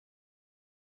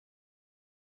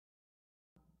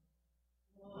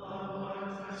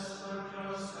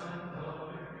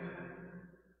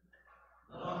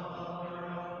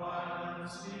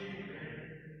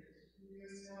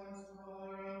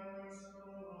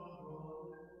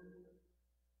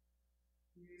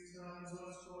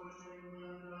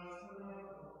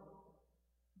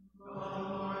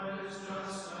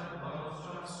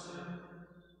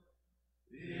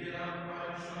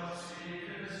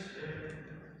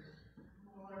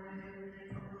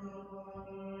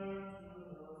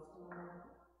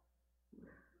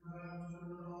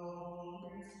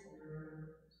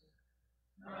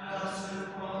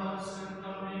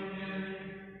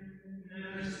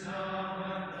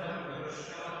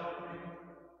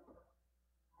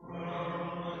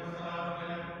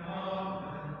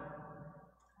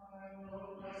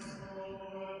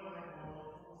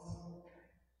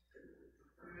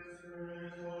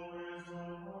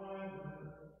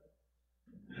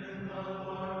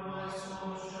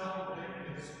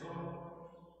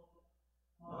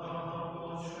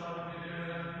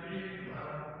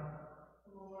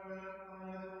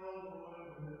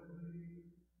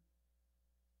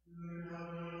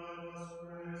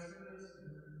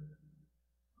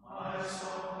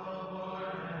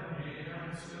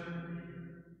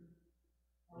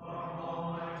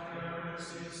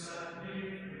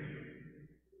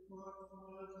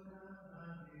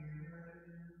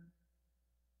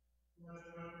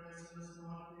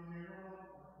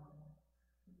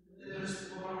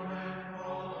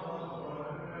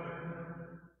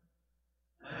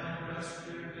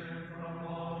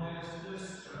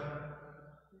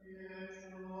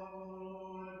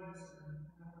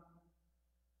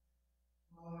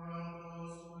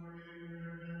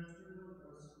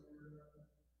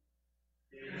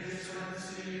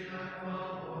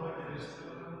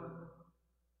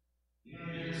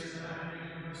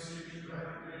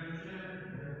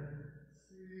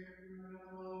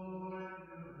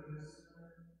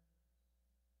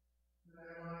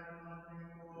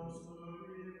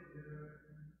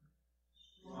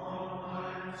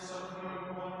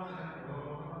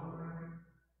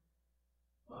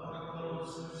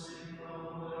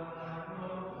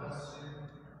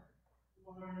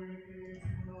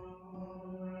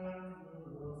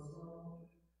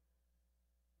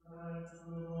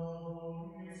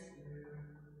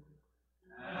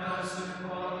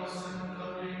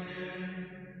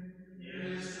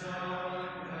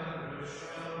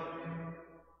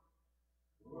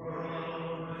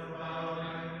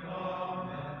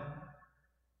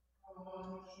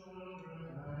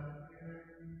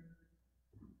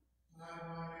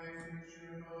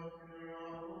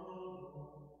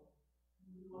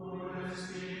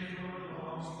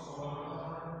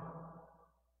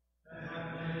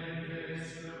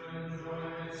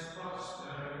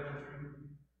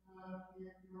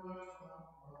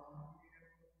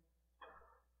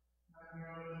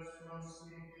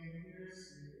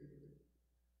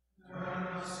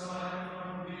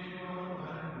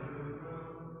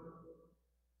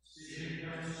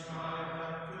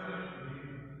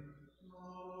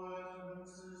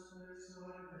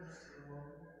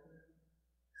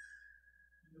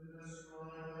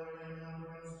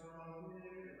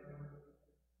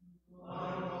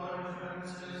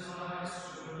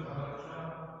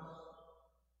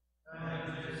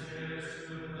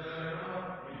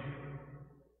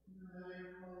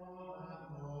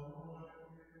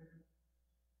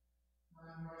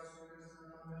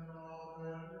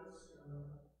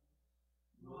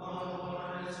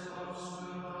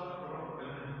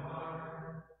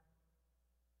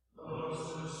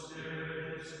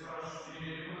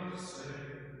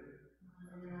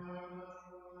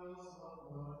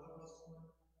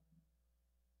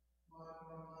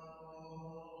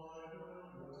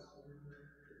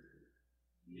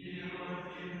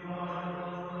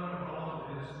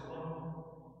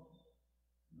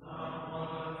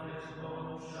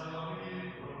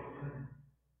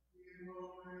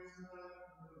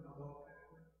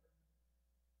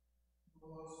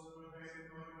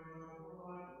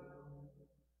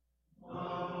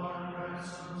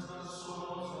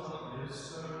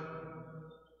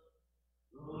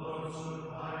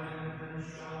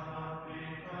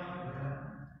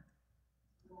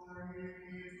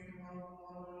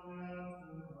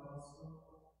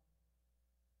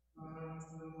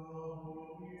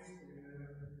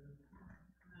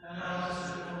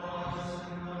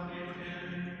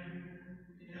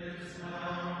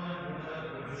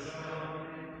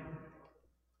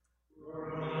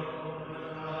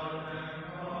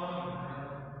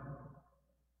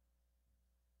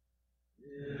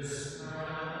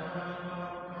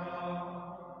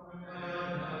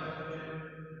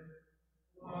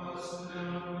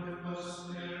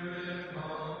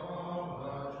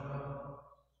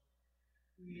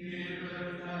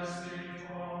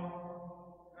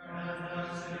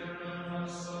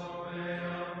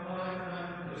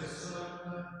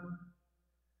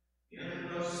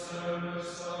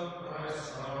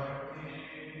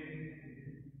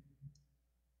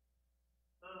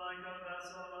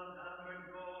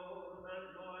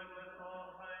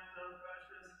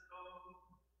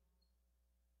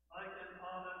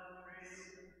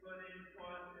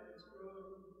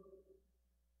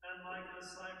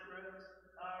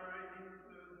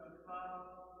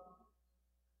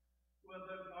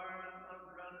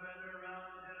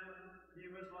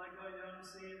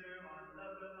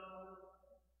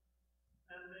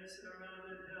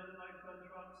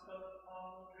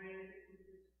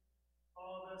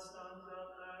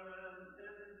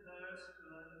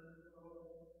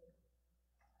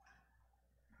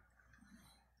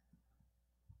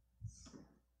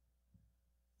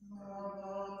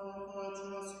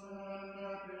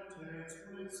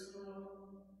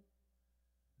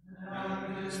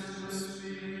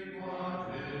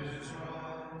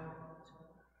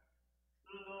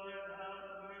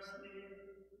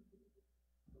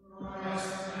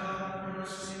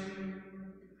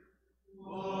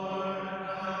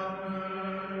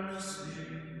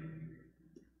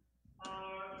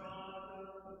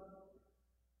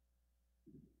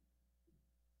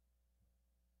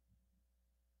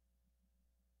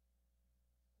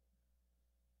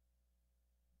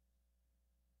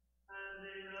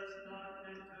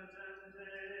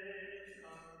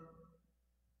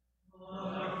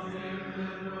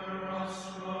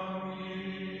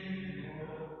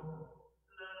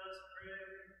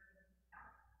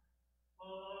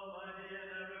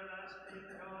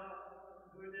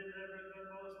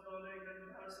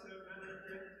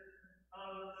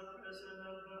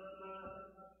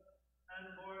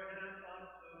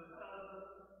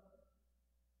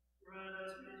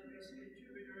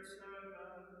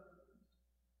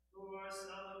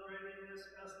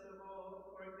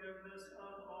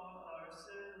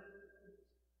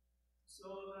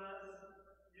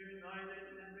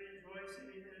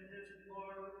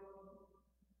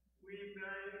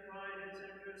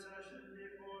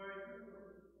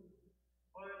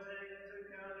Partake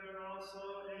together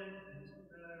also in his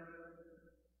merit.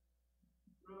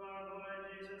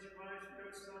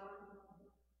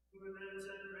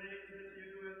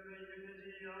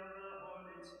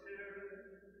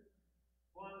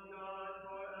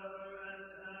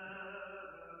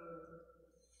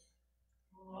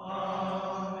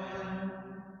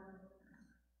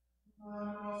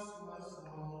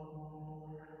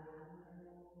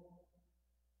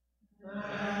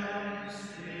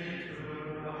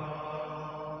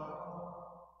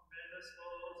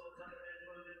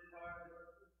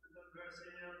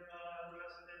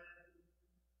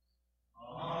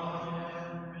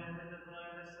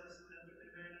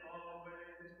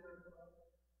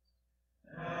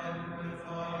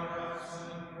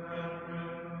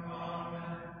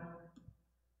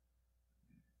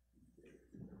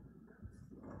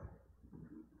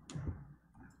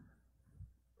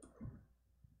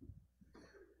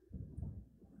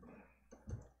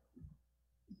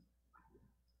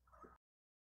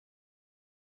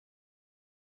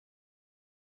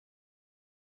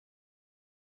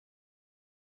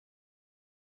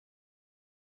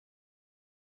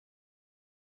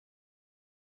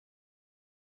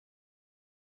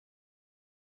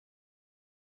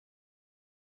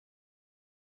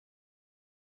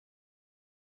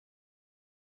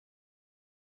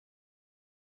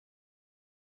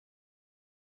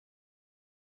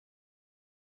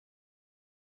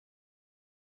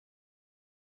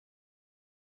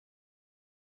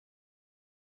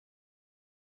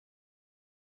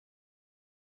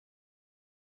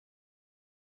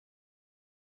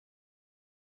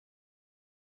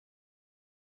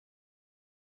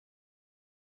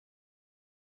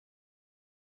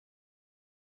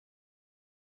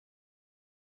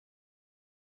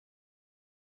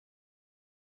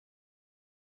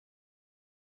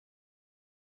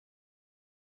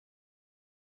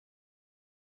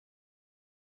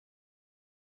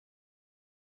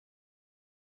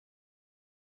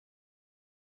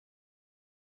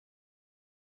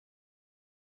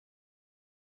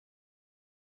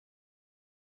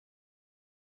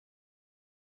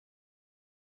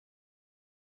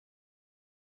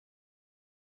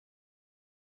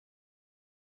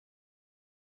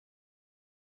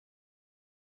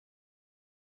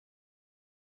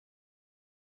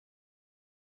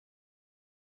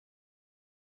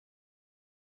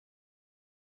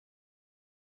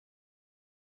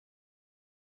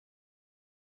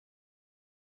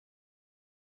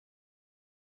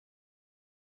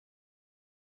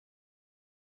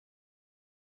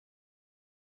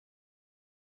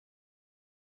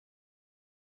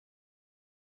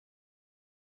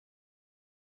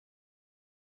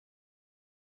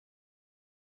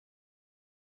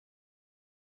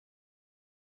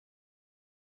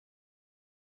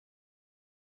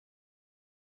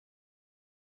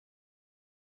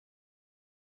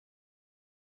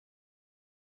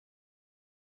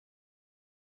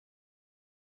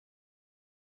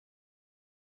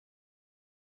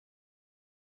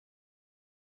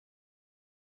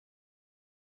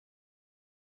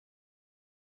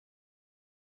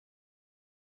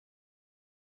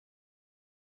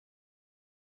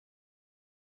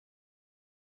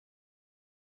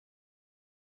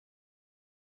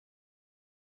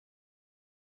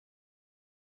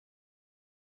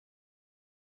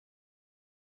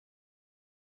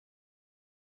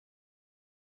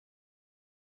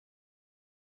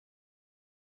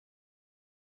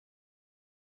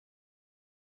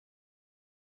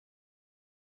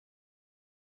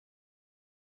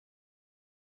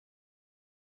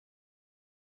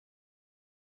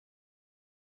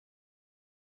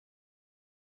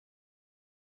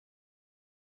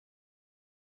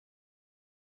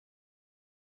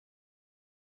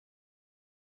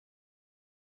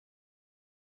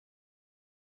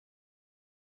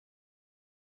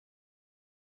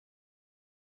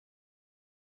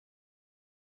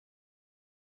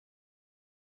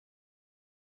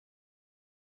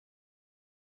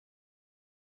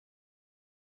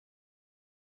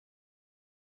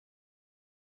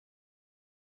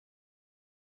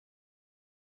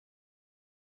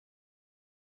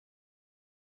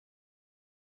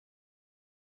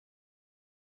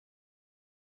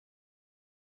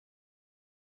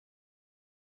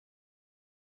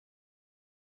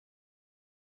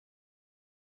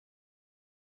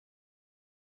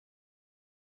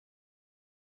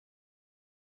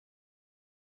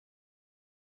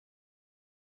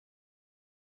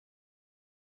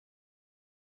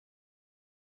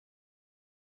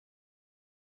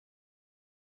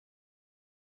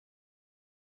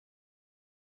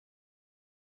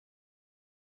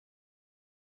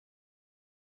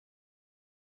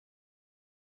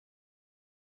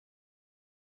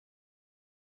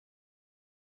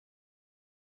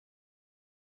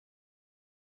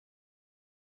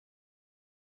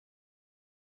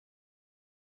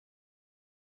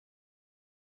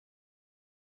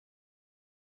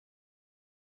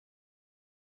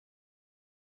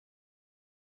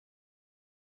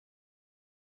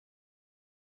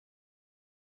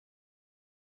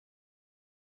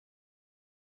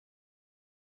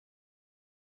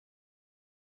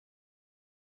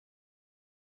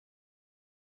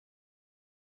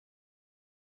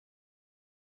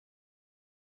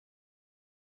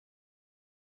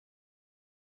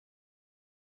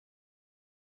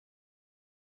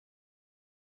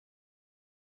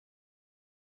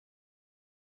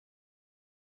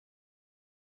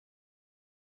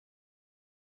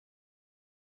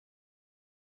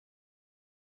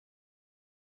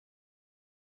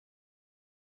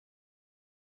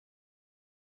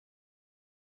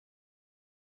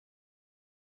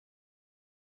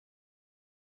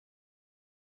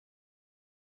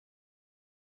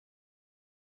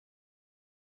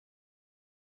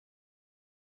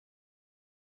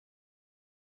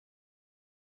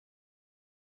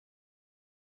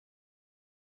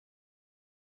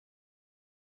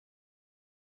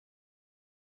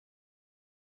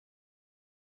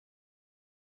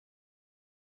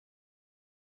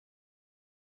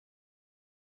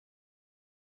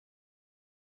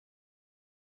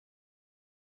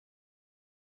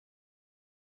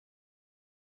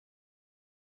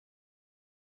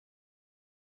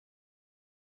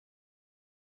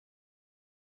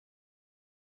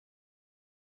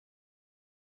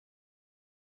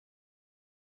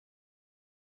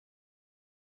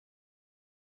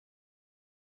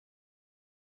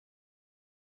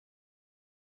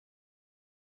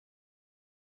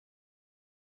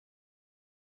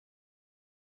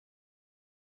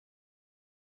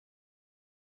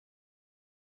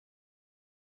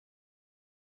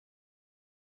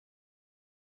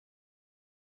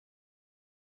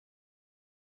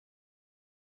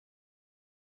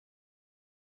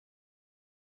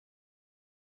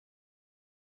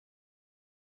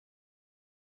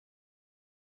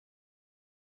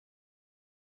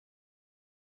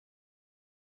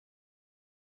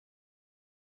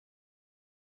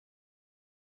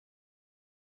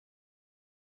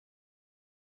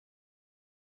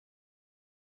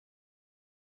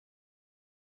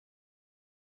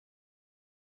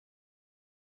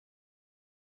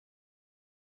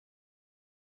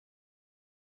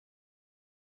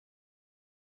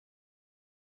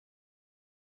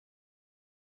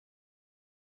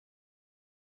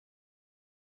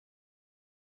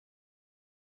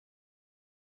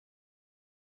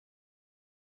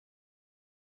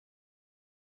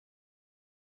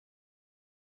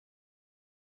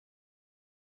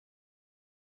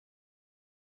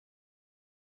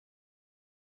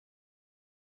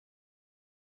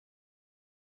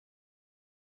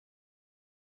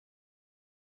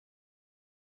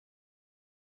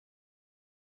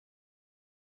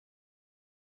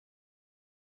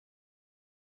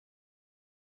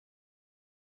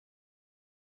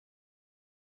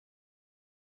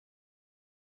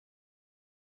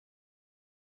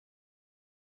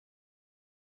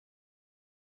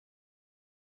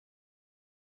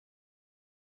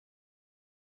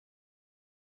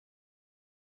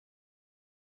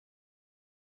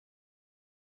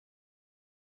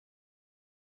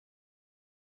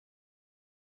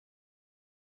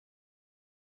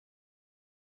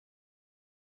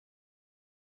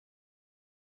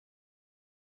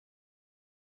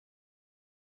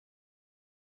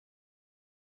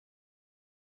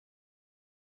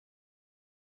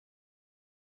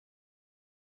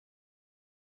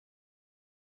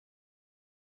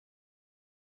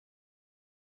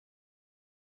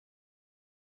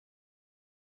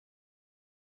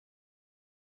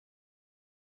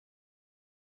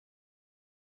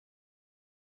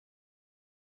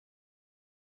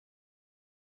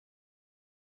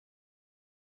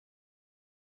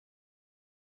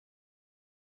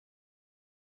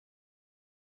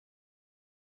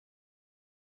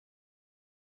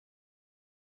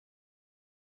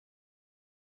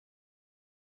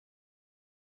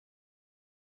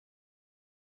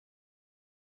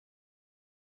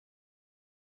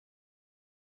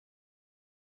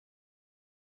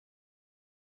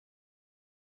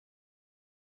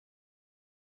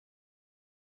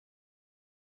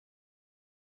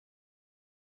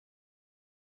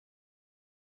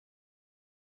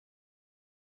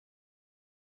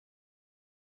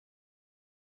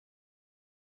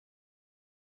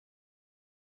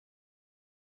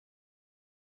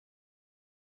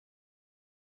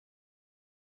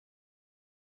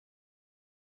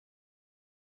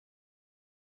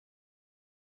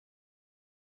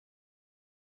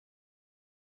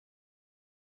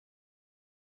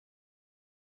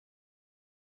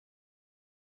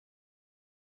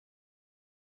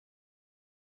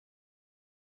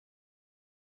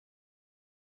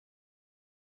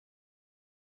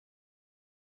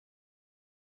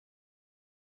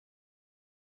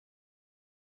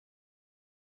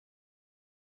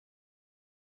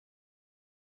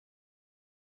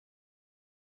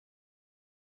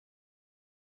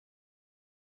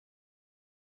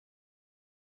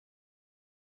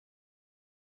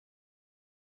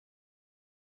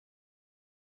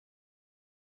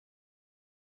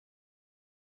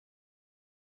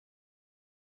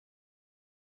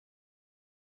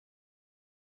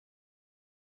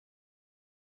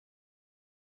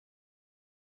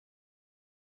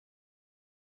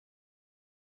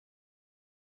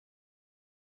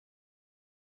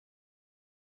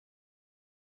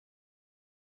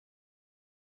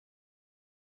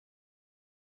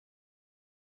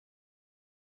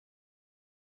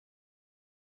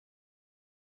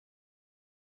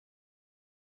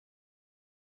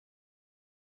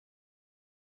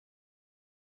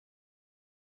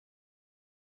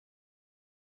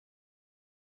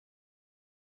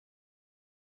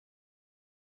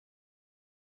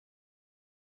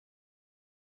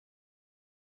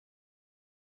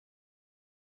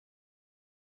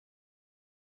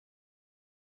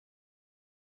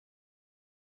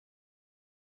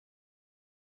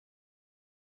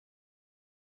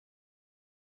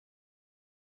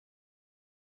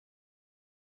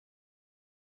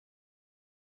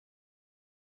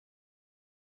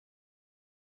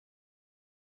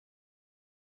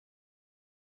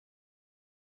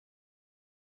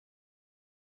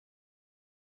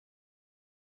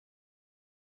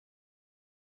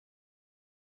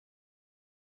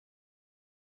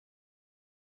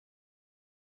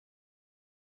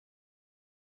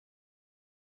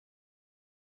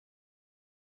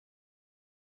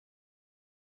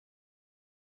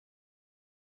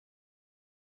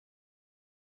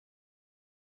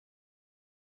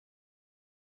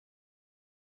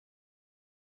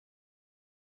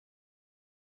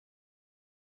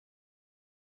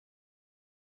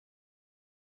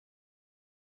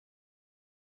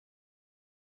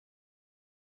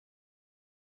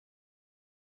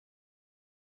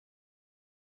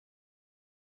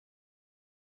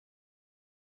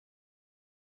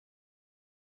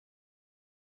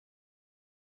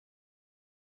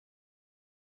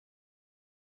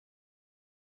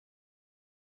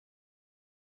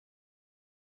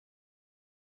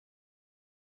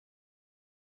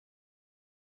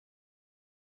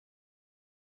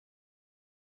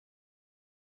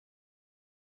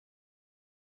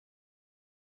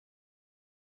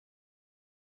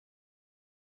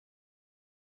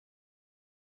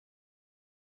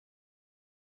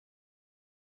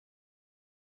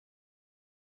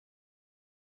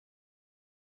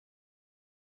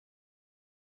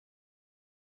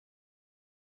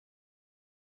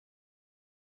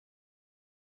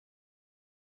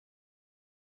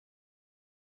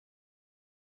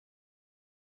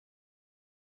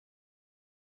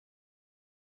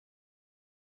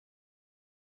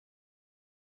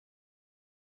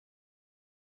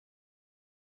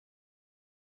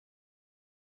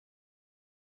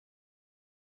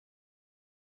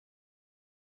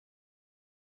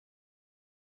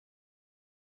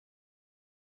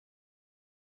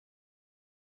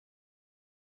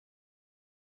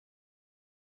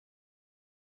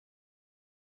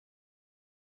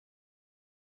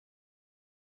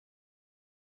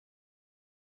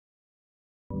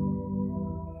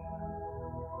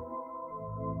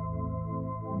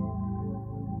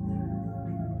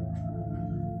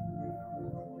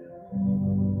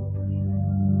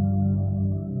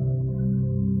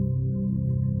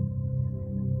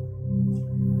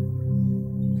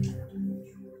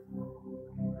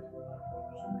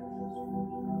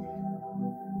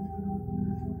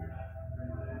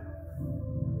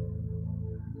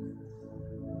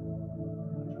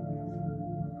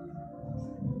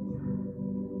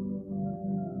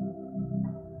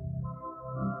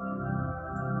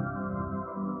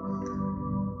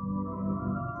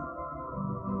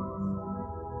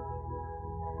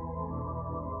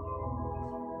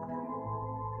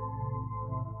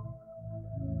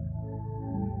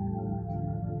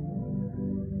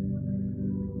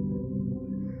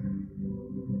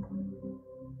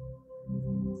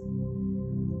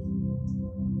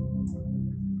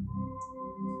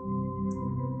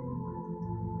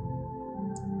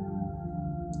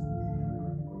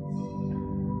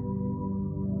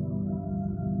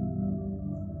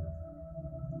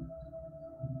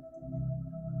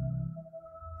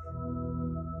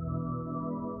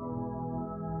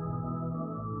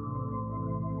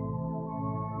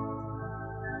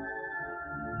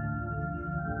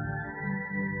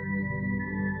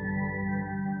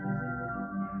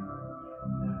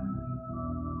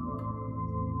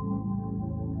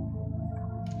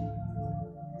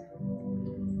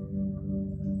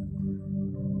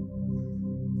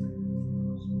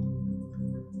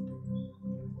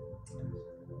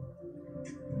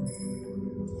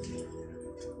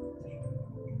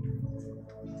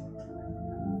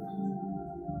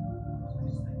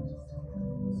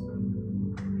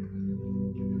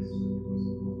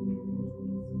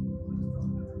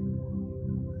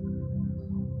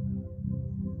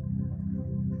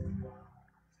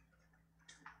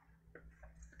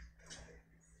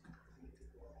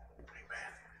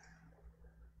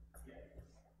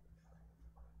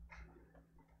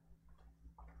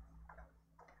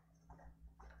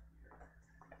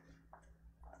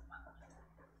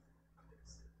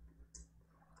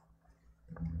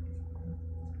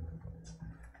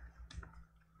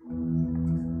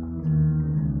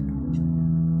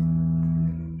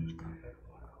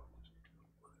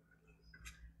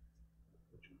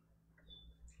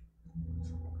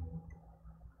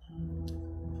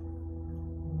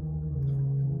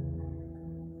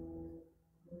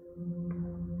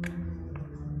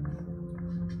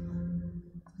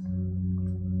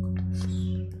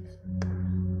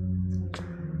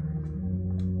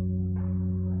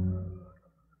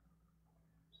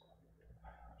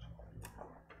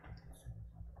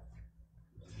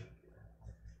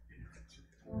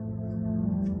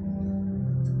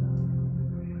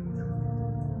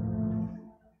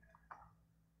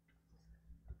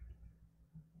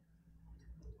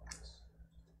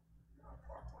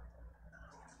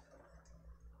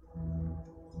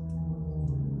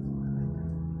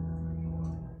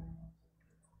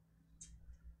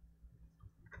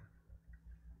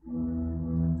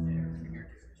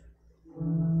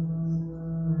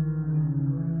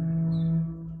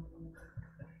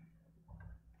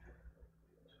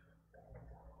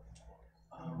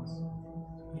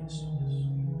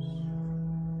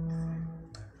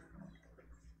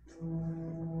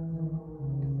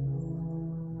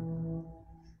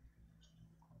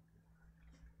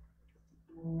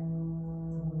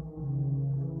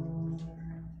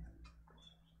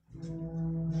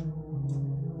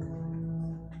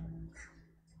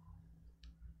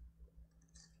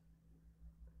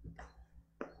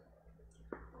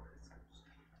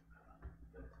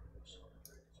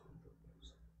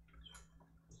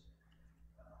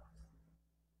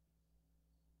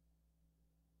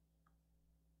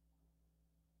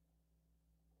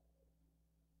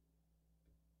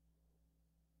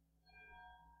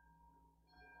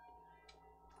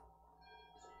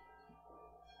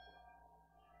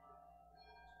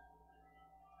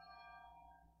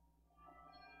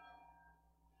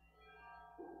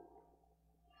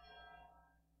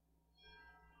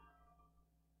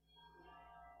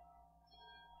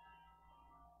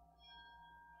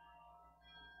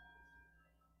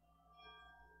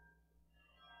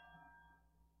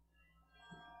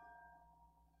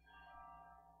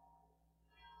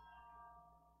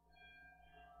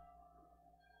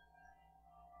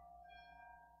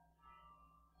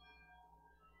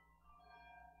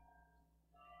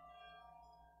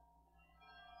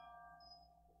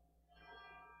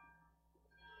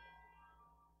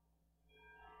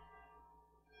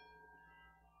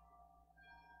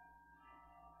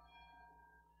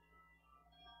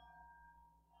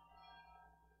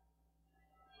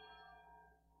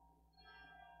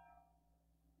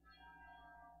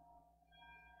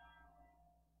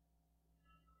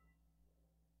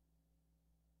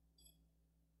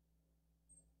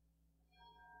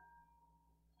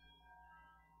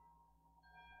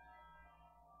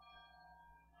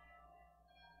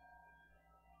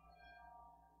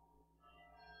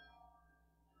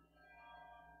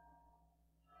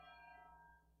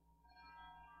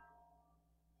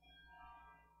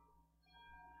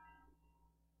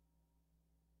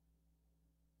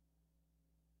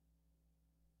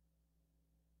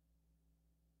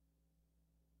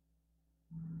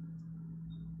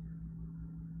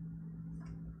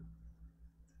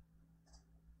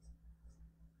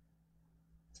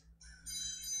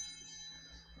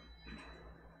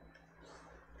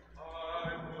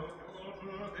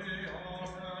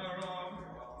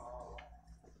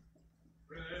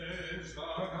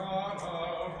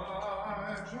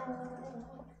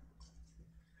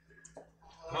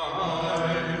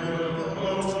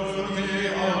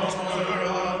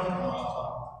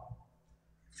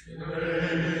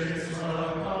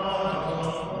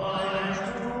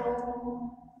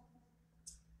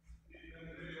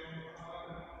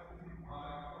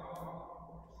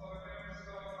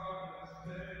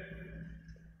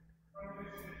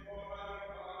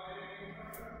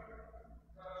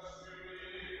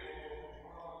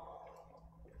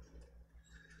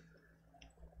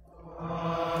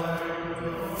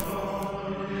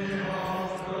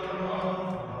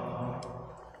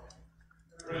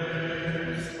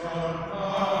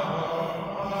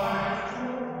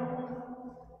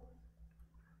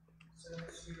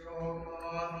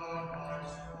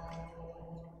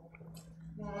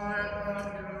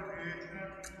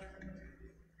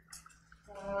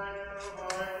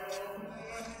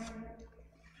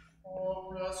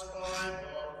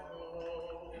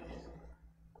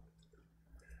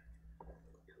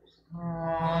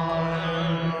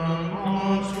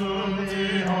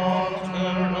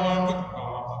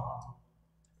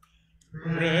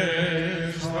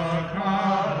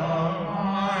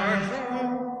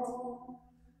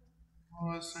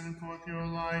 Send forth your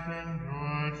light and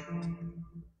your truth.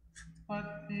 Let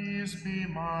these be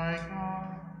my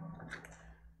God.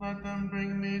 Let them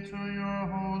bring me to your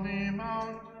holy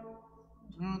mountain,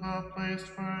 to the place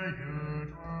where you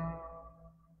dwell.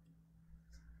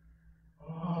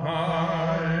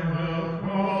 I will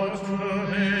go to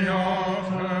the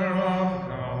altar of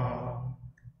God.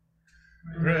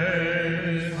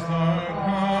 Praise the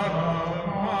God of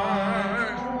my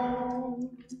soul.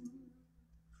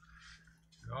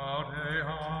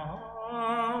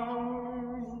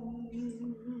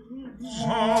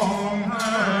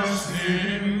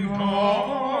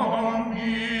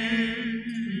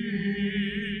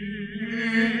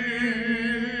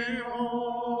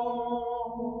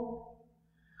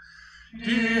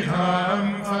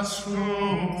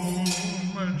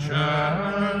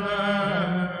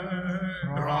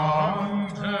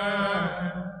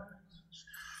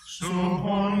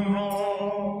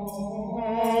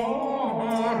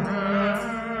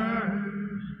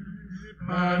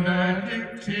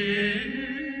 Benedict,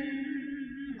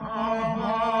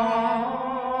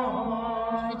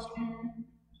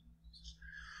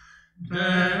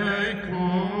 De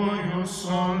cuius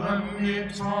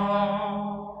solemnitate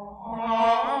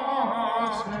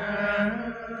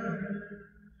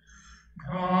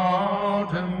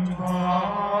gaudem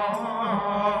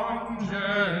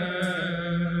Angeli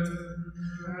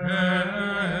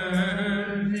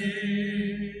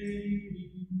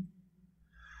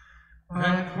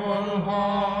et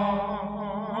colvadam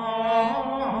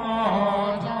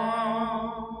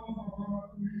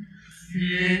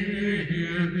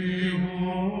Filium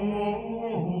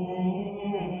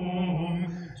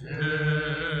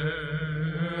Dei.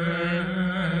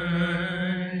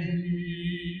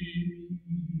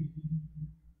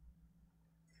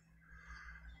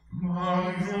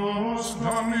 Magnus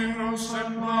Dominus et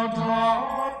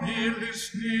laudabilis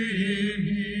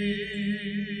nimi,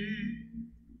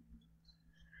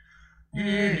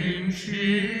 in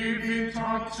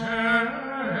civitate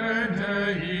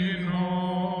Dei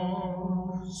nostri.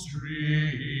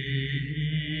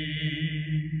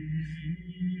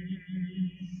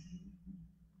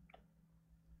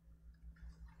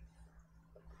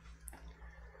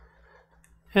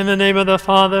 In the name of the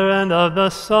Father, and of the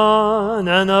Son,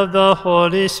 and of the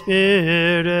Holy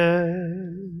Spirit.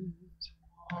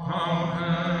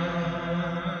 Amen.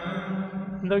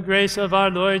 The grace of our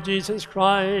Lord Jesus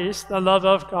Christ, the love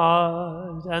of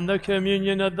God, and the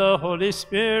communion of the Holy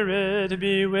Spirit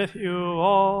be with you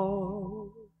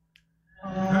all.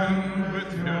 And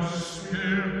with your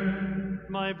spirit.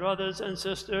 My brothers and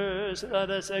sisters, let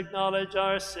us acknowledge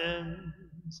our sins,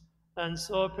 and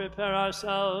so prepare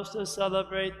ourselves to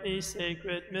celebrate these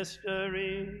sacred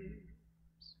mysteries.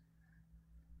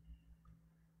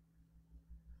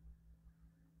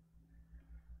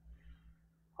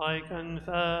 I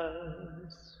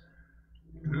confess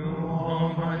to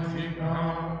Almighty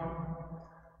God,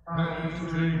 and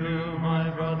to you, my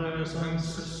brothers and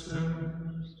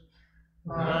sisters,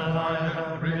 that I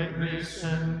have greatly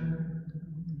sinned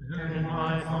in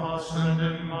my thoughts and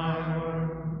in my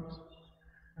words,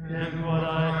 in what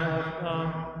I have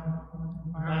done,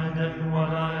 and in what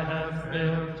I have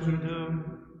failed to do,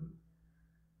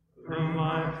 through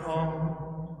my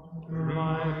fault, through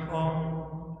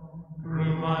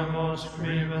my most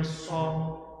grievous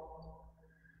fault.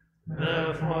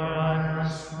 Therefore I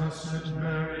ask Blessed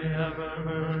Mary, ever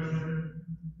Virgin,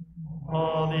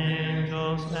 all the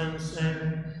angels and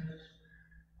saints,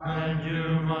 and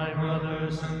you, my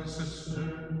brothers and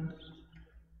sisters,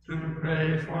 to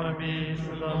pray for me to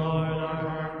the Lord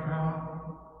our God.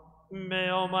 May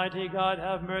Almighty God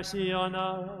have mercy on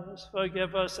us,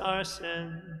 forgive us our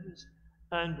sins,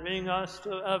 and bring us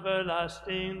to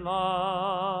everlasting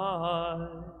life.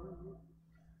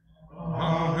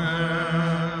 Amen.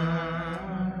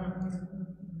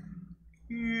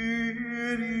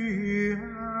 Kyrie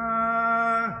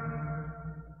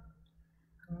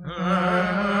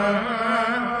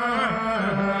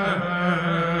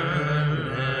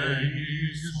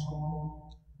eleison.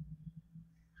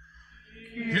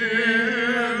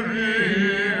 Kyrie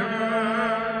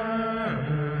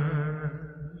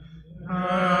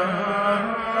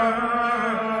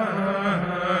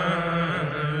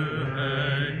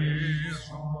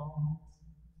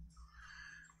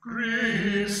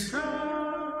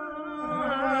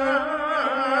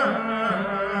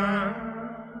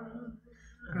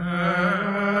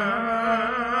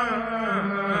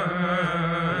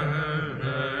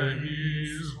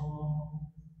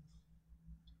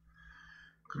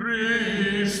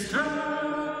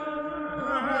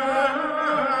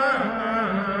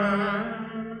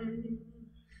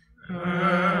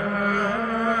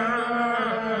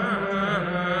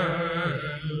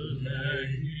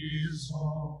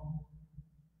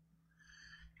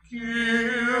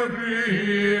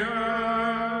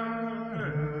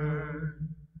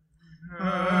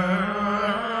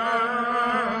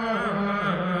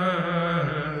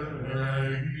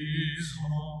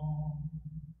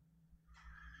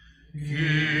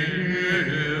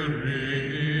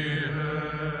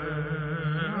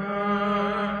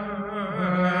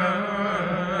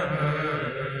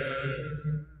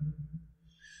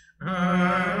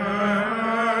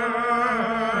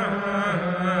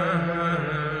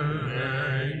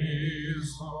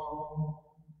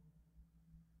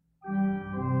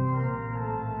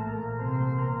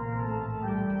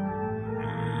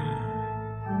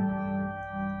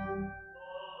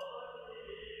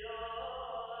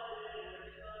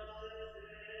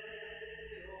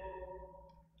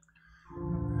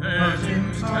Et in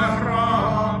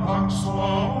terra pax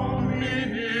omnibus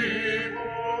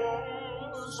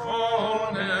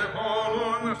bone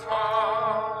voluntatis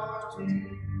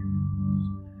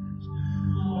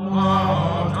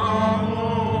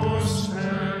laudamus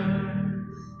te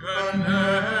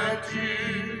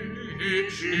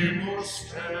benedicimus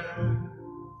te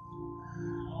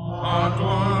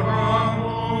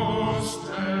adoramus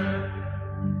te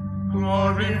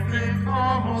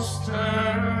glorificamus te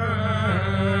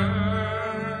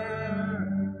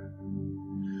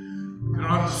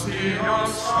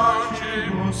gratias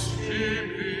agibus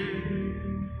tibi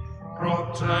pro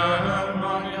te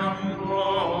maniam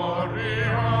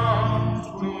gloriam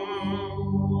tuam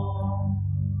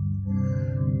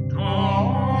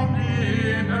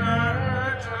Domine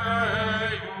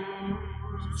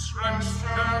Deus Rex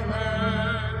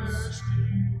Celestis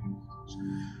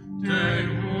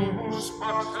Deus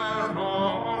Pater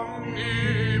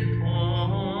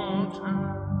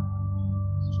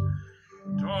omnipotens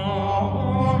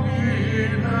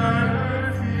Domine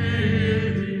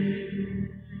Filii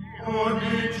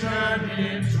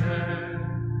unigenite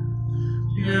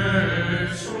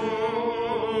Iesu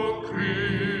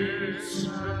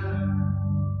Christe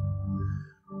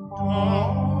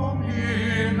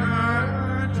Domine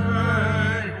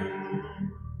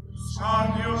Deus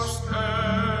agnus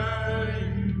Dei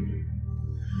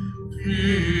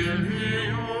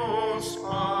Filius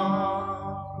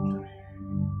Patris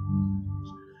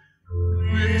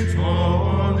qui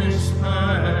tollis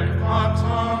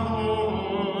peccata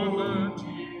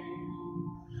mundi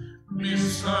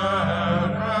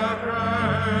miserere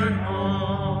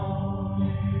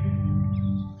nobis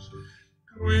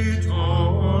qui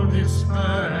tollis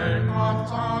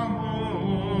peccata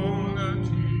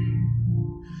mundi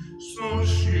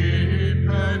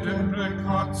suscipe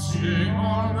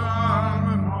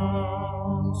deprecationem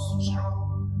nostram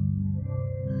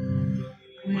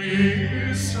qui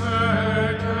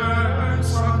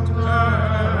sedes ad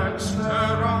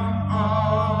dexteram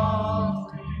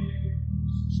Patris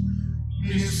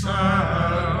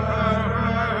miserere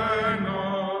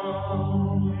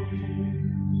nobis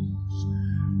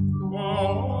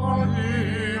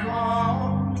quoniam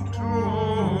tu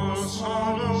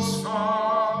solus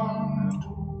sanctus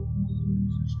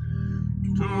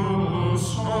tu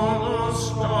solus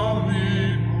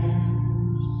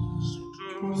Dominus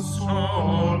tu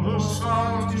solus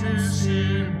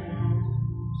Sanctissimus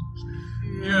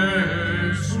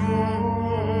Iesu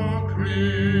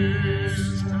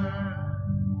Christe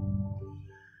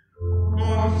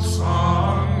cum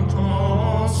Sancto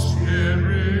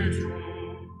Spiritu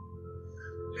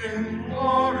in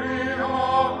gloria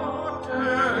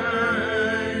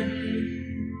Dei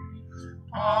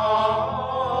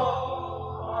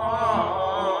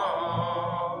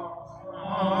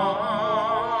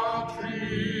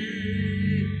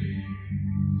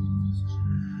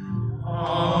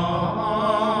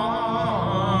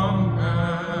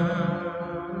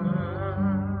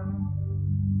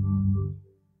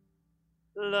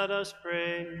Let us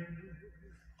pray.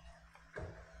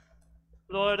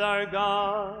 Lord our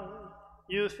God,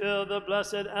 you fill the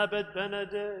blessed Abbot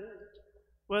Benedict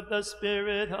with the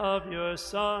Spirit of your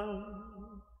Son,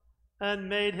 and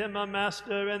made him a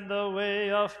master in the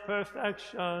way of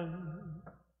perfection.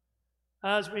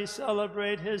 As we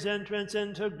celebrate his entrance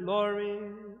into glory,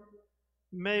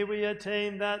 may we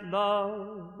attain that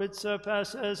love which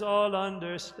surpasses all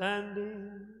understanding.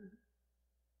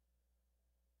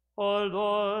 O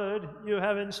Lord, you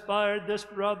have inspired this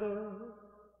brother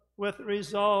with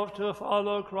resolve to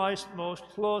follow Christ most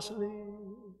closely.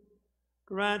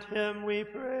 Grant him, we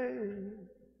pray,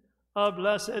 a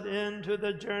blessed end to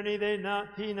the journey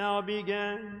he now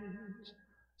begins,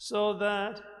 so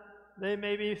that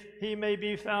he may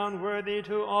be found worthy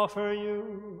to offer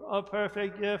you a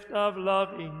perfect gift of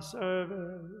loving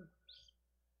service.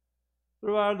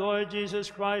 Through our Lord Jesus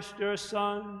Christ, your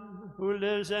Son, who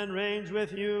lives and reigns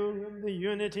with you in the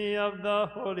unity of the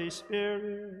Holy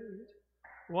Spirit,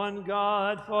 one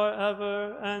God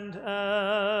forever and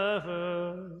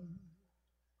ever.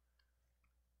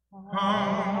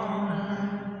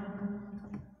 Amen.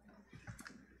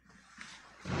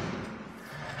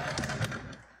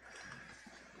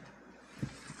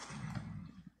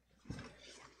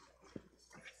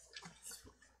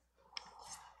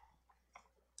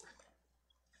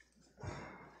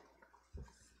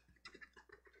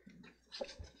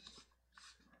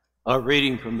 A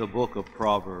reading from the book of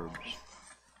Proverbs.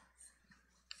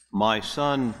 My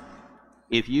son,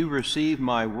 if you receive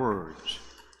my words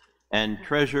and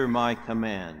treasure my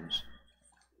commands,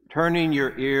 turning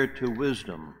your ear to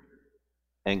wisdom,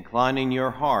 inclining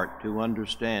your heart to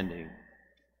understanding.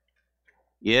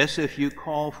 Yes, if you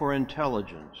call for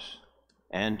intelligence,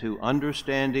 and to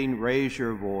understanding raise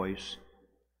your voice,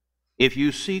 if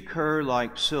you seek her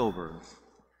like silver,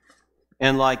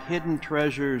 and like hidden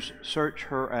treasures search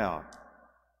her out,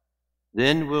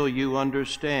 then will you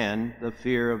understand the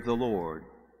fear of the Lord.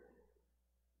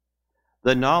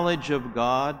 The knowledge of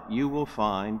God you will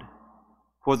find,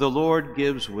 for the Lord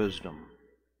gives wisdom.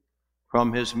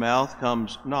 From his mouth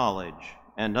comes knowledge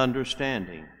and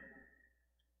understanding.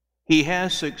 He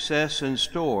has success in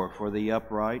store for the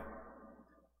upright,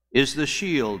 is the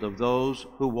shield of those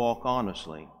who walk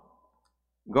honestly,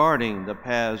 guarding the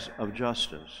paths of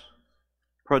justice,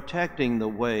 protecting the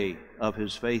way of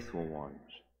his faithful ones.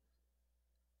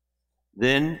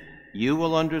 Then you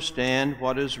will understand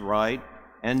what is right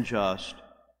and just,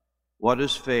 what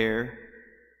is fair,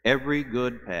 every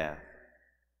good path.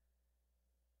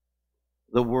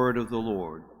 The word of the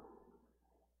Lord.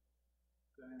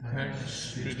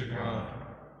 Thanks be to God.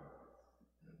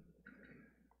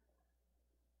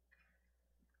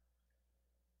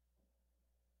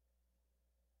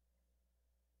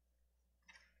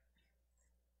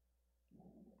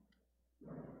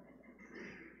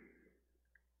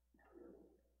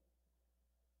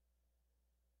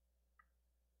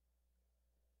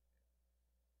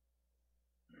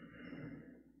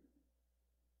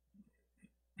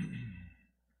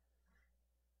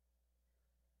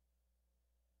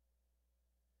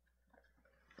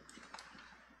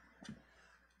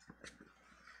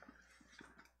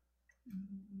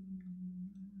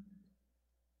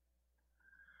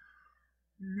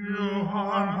 You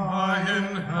are my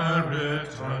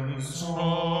inheritance, O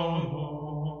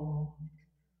Lord.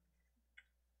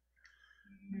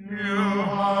 You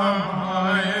are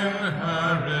my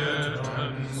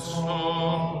inheritance, O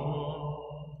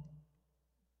Lord.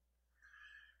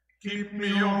 Keep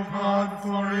me, O God,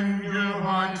 for in you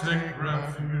I take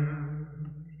refuge.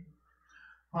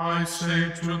 I say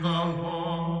to the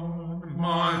Lord,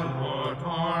 my Lord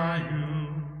are you.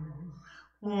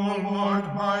 O Lord,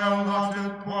 my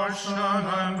allotted portion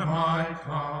and my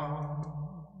cup.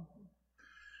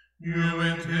 You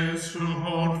it is who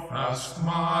hold fast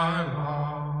my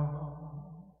love.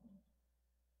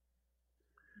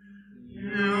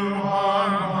 You are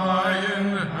my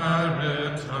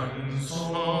inheritance,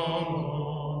 O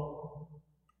Lord.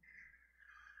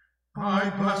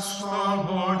 I bless the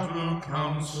Lord who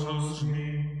counsels me.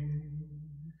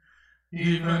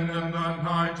 Even in the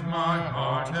night my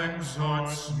heart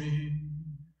exhorts me.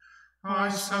 I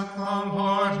set the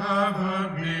Lord ever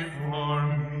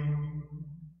before me.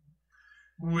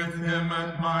 With him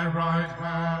at my right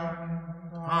hand,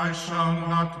 I shall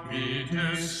not be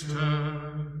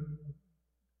disturbed.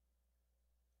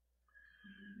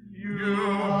 You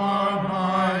are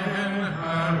my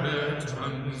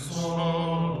inheritance, O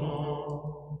Lord.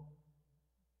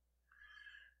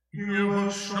 You will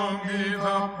show me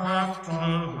the path to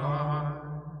life.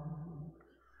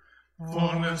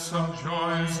 Fullness of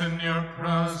joys in your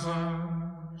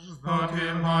presence, the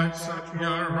delights at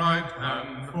your right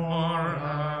hand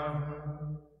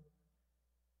forever.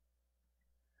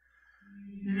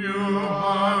 You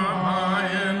are my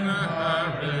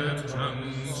inheritance,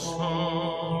 O Lord.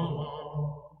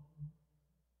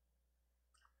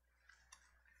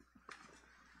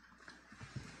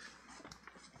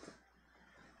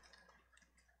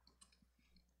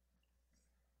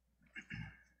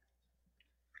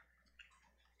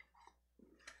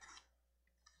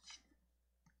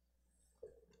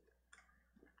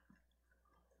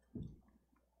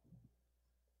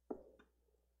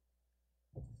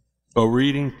 A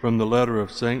reading from the letter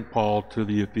of St. Paul to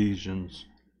the Ephesians.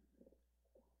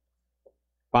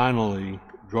 Finally,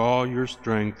 draw your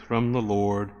strength from the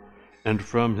Lord and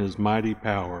from his mighty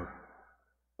power.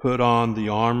 Put on the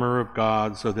armor of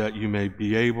God so that you may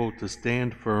be able to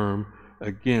stand firm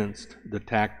against the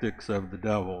tactics of the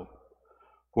devil.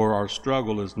 For our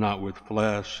struggle is not with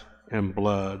flesh and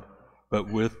blood, but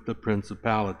with the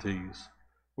principalities,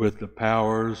 with the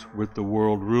powers, with the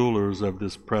world rulers of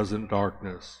this present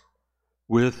darkness,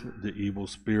 with the evil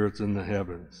spirits in the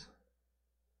heavens.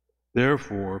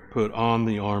 Therefore, put on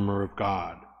the armor of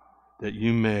God, that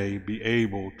you may be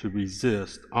able to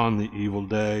resist on the evil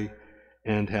day,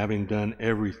 and having done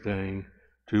everything,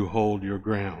 to hold your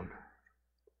ground.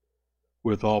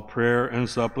 With all prayer and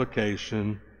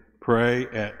supplication, pray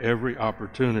at every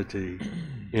opportunity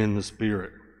in the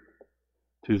Spirit.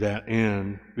 To that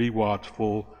end, be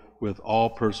watchful with all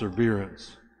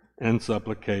perseverance and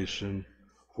supplication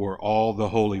for all the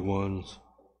holy ones.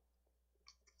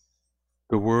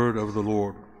 The word of the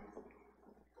Lord.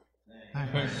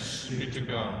 Thanks be to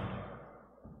God.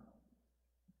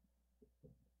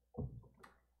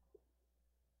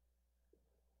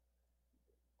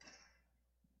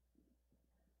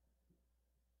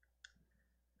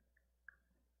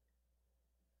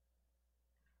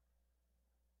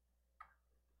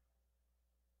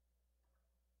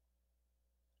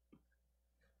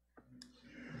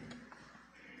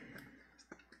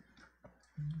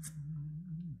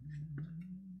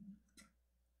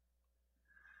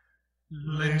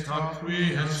 Legt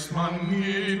acquies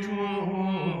magnitudes,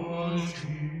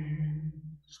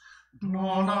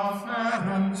 non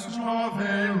afferens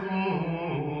nove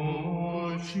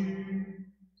lucis,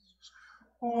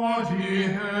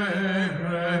 odie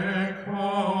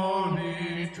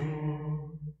colitur,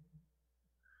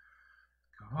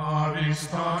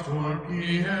 caristatur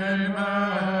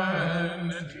piementi,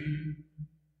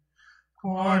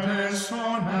 corde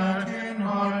sonet in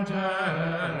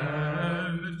ardenti,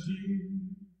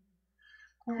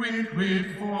 quid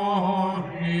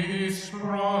foris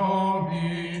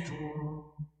promitur,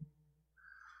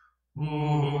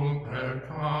 per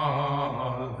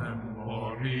calem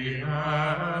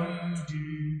orientis,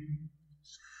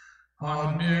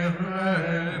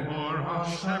 admiremur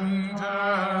ascendentis,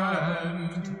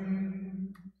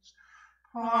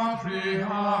 patriarches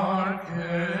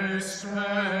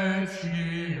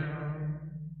speciem,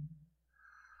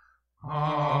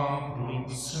 ambrum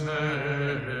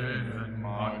semen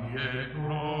magnae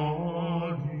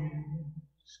gloris,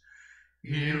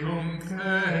 illum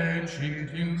fecit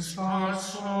in stars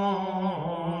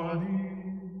solis,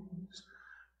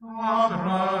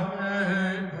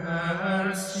 Abraham per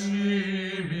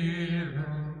similem,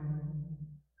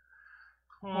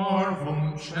 corvum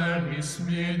celis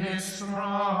ministrantem,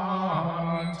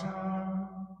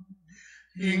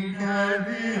 in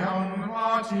celiam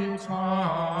latitantem,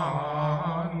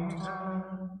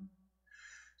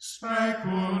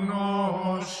 specul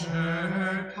nosce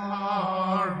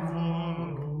parvulum,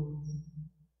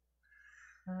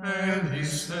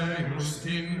 ellis Deus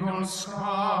dinoscatum,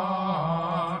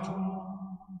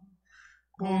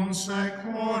 cum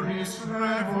securis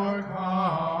revocatum,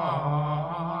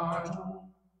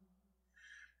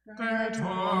 de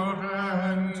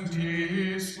torrentis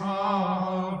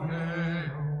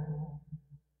Abreo,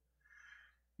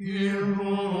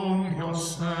 illum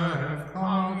Iosef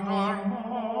cantor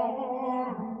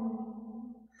morum,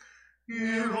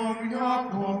 illum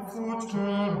Jacob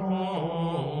futurorum,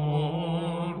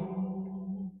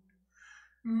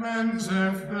 mense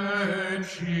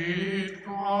fecit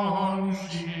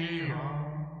conscia,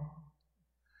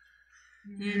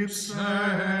 ipse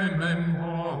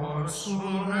memor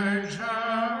surregentis,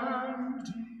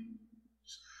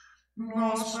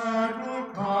 nos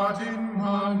educat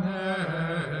immanentis,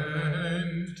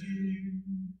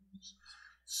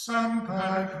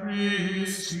 semper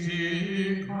Christi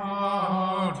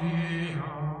gaudia.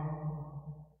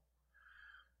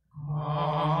 Amen.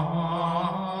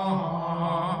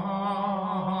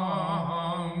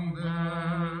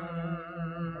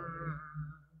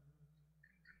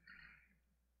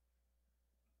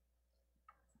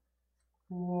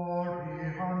 Glory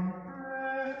and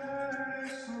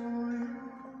praise to you,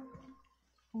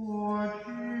 Lord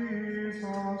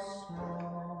Jesus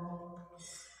Christ.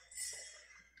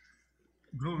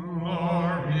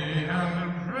 Glory and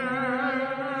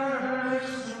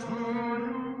praise to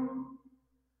you,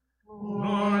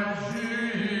 Lord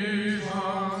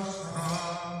Jesus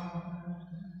Christ.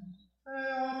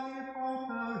 Beati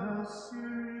pauperes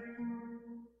spiritu,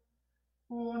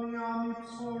 uniam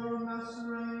ipsorum est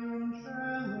regnum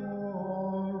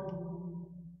celorum.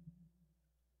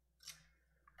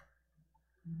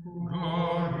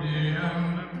 Glory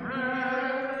and praise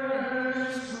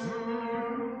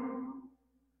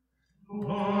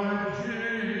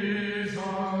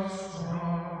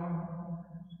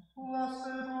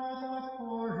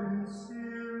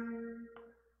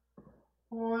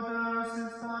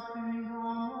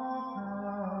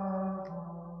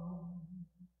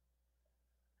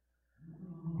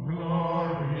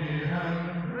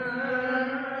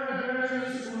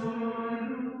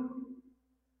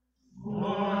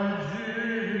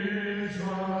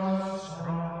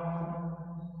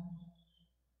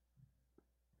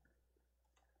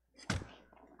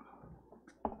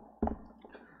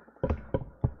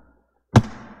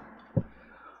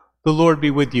The Lord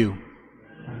be with you.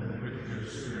 And with your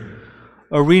spirit.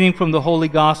 A reading from the Holy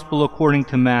Gospel according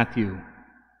to Matthew.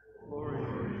 Glory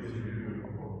to you,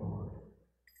 O Lord.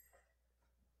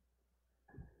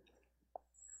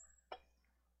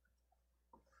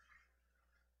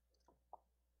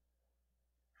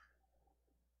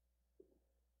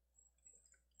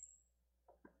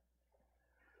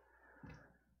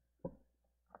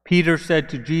 Peter said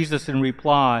to Jesus in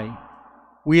reply,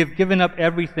 "We have given up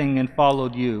everything and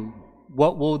followed you.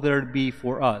 What will there be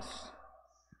for us?"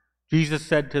 Jesus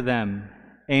said to them,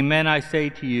 "Amen, I say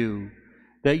to you,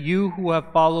 that you who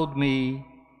have followed me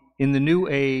in the new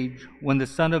age, when the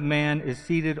Son of Man is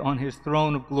seated on his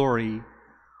throne of glory,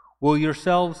 will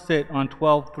yourselves sit on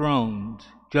 12 thrones,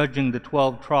 judging the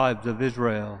 12 tribes of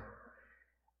Israel.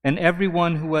 And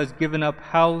everyone who has given up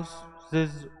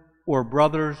houses or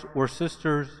brothers or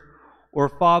sisters, or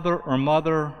father or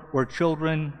mother, or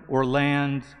children or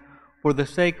lands, for the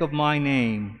sake of my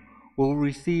name, will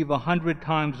receive 100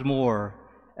 times more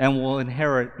and will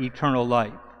inherit eternal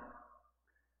life."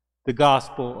 The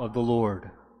Gospel of the Lord.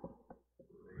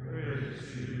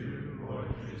 Praise to you,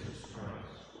 Lord Jesus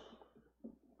Christ.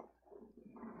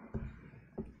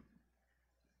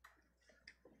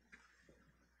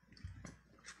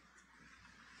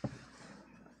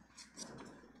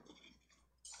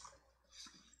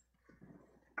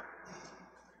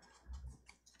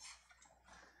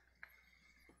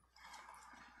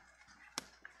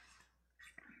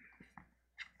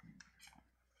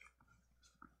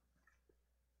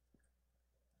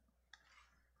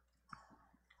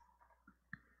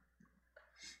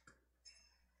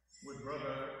 Would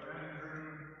Brother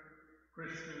Andrew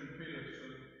Christian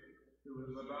Peterson, who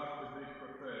is about to be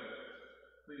professed,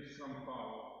 please come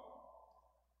forward.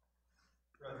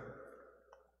 Brother.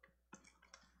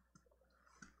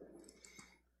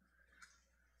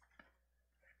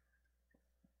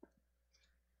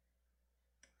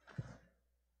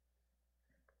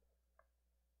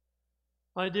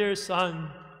 My dear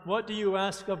son, what do you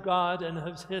ask of God and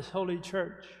of his holy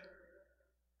church?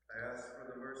 I ask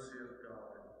for the mercy of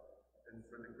God and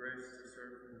for the grace to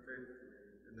serve him faithfully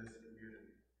in this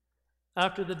community.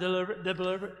 After the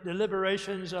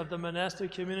deliberations of the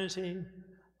monastic community,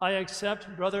 I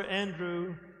accept Brother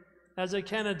Andrew as a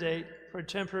candidate for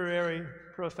temporary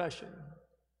profession.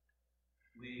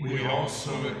 We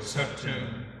also accept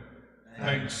him.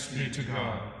 Thanks be to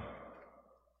God.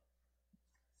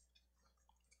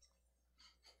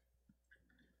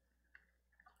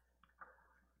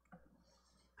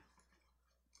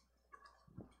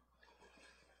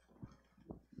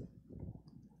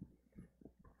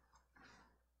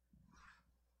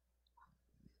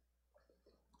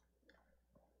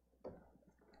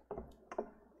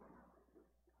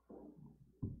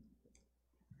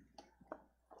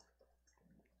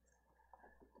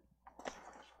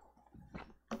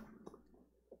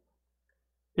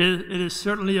 It is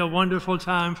certainly a wonderful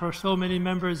time for so many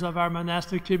members of our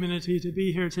monastic community to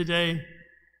be here today.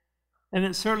 And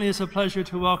it certainly is a pleasure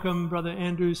to welcome Brother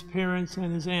Andrew's parents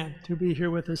and his aunt to be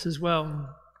here with us as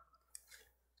well.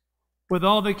 With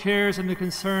all the cares and the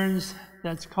concerns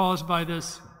that's caused by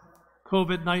this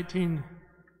COVID-19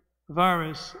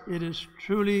 virus, it is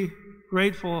truly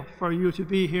grateful for you to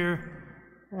be here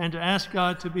and to ask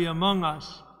God to be among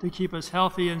us, to keep us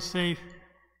healthy and safe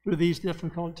through these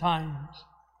difficult times.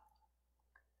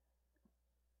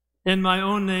 In my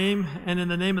own name and in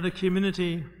the name of the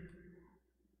community,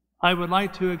 I would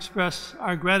like to express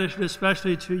our gratitude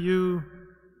especially to you,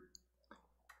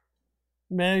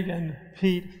 Meg and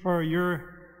Pete, for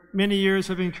your many years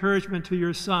of encouragement to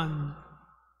your son.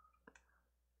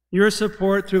 Your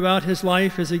support throughout his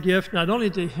life is a gift not only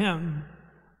to him,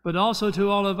 but also to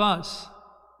all of us,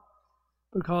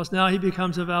 because now he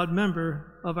becomes a vowed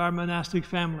member of our monastic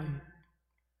family.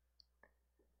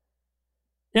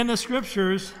 In the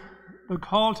scriptures, the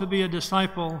call to be a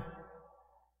disciple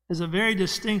is a very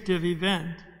distinctive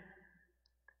event.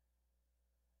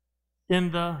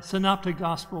 In the Synoptic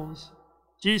Gospels,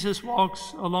 Jesus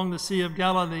walks along the Sea of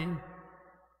Galilee,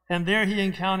 and there he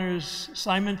encounters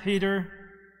Simon Peter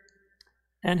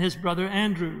and his brother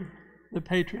Andrew, the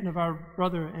patron of our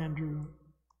brother Andrew.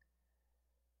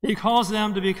 He calls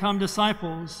them to become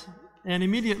disciples, and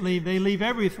immediately they leave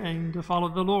everything to follow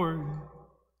the Lord.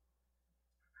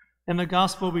 In the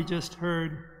gospel we just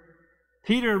heard,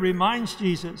 Peter reminds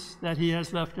Jesus that he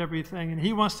has left everything, and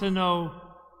he wants to know,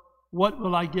 what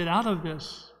will I get out of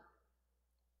this?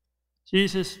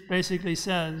 Jesus basically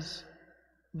says,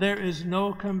 there is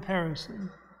no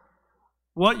comparison.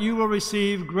 What you will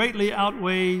receive greatly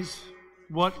outweighs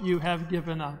what you have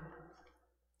given up.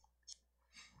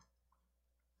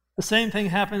 The same thing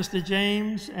happens to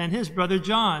James and his brother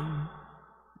John.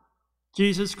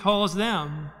 Jesus calls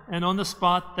them, and on the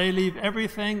spot they leave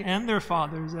everything and their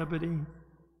father, Zebedee,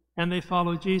 and they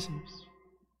follow Jesus.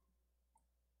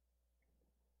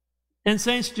 In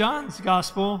St. John's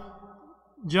Gospel,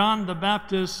 John the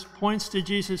Baptist points to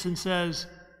Jesus and says,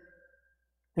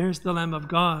 "There's the Lamb of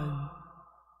God."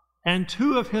 And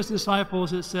two of his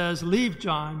disciples, it says, leave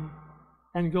John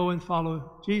and go and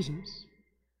follow Jesus.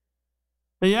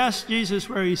 They ask Jesus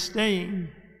where he's staying,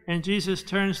 and Jesus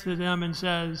turns to them and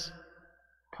says,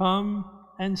 "Come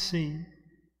and see."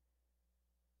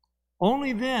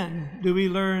 Only then do we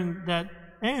learn that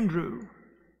Andrew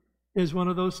is one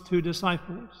of those two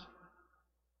disciples.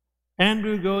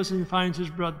 Andrew goes and finds his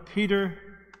brother Peter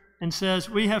and says,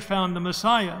 "We have found the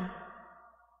Messiah."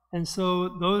 And so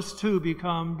those two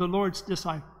become the Lord's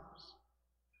disciples.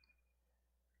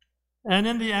 And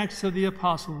in the Acts of the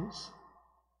Apostles,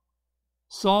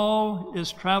 Saul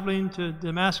is traveling to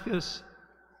Damascus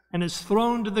and is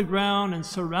thrown to the ground and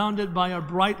surrounded by a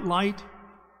bright light,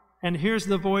 and hears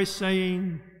the voice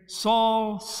saying,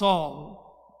 "Saul,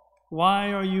 Saul,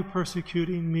 why are you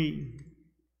persecuting me?"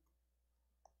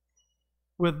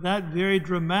 With that very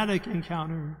dramatic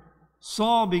encounter,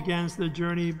 Saul begins the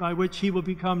journey by which he will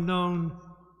become known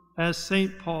as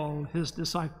St. Paul, his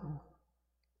disciple.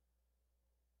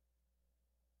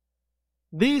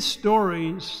 These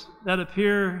stories that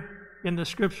appear in the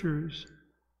Scriptures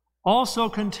also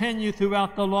continue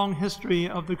throughout the long history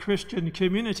of the Christian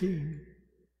community.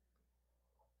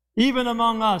 Even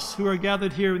among us who are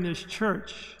gathered here in this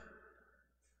church,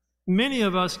 many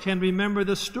of us can remember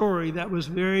the story that was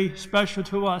very special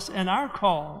to us and our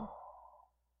call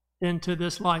into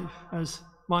this life as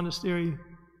monastery,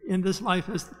 in this life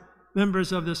as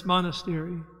members of this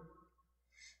monastery.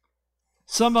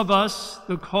 Some of us,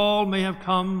 the call may have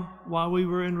come while we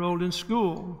were enrolled in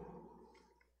school.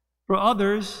 For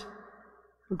others,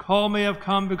 the call may have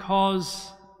come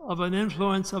because of an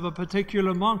influence of a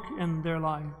particular monk in their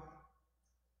life.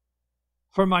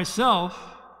 For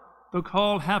myself, the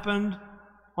call happened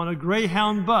on a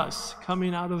Greyhound bus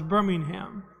coming out of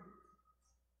Birmingham.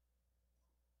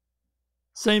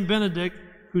 St. Benedict,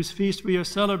 whose feast we are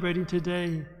celebrating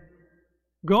today,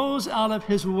 goes out of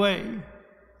his way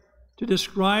to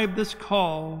describe this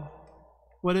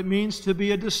call, what it means to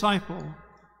be a disciple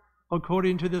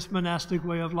according to this monastic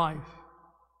way of life.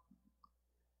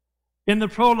 In the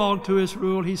prologue to his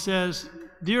rule, he says,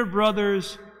 "Dear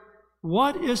brothers,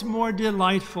 what is more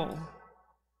delightful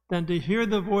than to hear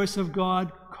the voice of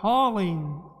God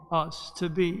calling us to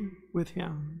be with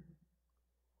Him?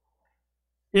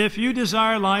 If you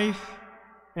desire life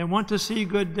and want to see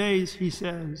good days," he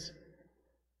says,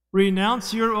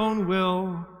 "renounce your own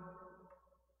will,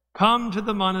 come to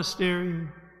the monastery,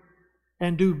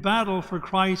 and do battle for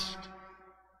Christ,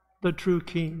 the true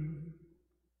King."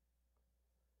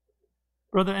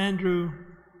 Brother Andrew,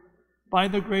 by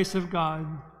the grace of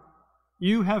God,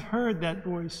 you have heard that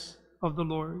voice of the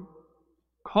Lord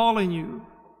calling you,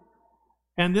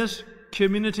 and this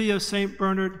community of St.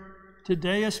 Bernard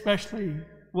today especially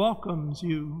welcomes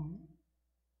you.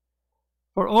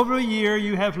 For over a year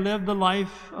you have lived the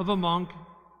life of a monk,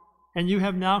 and you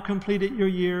have now completed your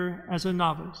year as a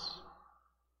novice.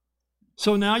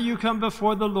 So now you come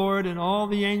before the Lord and all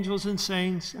the angels and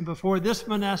saints and before this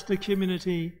monastic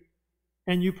community,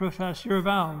 and you profess your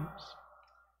vows.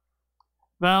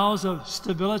 Vows of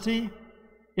stability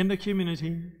in the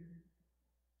community,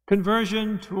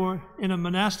 conversion in a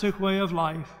monastic way of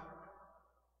life,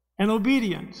 and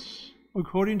obedience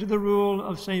according to the rule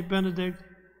of St. Benedict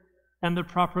and the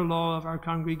proper law of our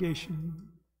congregation.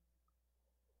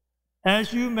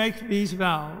 As you make these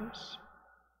vows,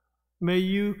 may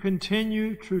you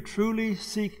continue to truly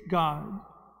seek God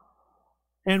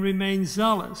and remain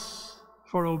zealous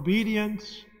for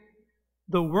obedience,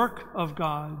 the work of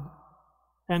God,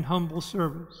 and humble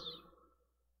service.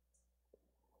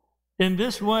 In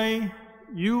this way,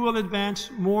 you will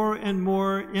advance more and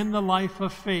more in the life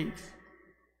of faith,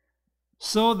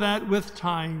 so that with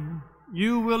time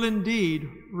you will indeed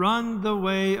run the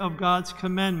way of God's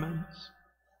commandments,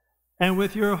 and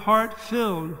with your heart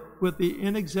filled with the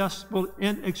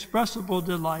inexpressible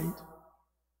delight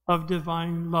of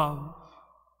divine love.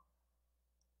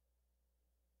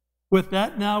 With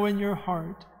that now in your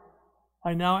heart,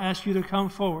 I now ask you to come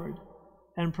forward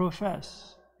and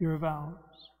profess your vows.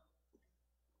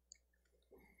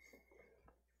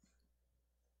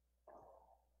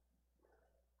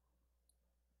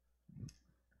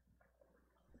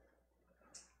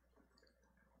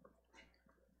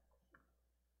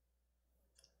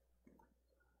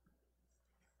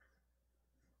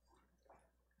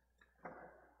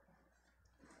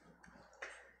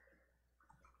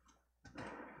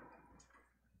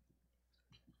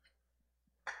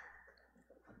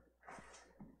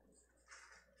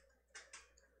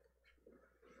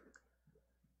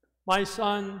 My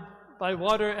Son, by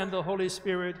water and the Holy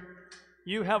Spirit,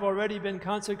 you have already been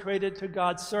consecrated to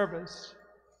God's service.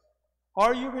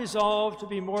 Are you resolved to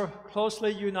be more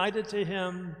closely united to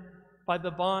him by the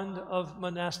bond of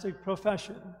monastic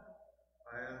profession?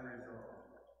 I am resolved.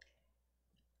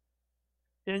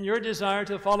 In your desire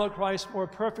to follow Christ more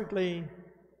perfectly,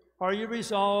 are you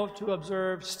resolved to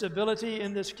observe stability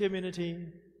in this community,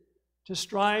 to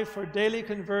strive for daily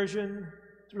conversion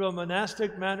through a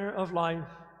monastic manner of life,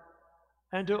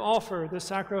 and to offer the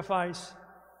sacrifice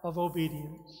of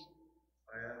obedience?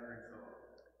 I am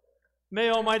resolved. May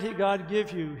Almighty God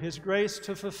give you his grace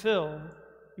to fulfill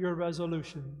your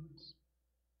resolutions.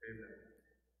 Amen.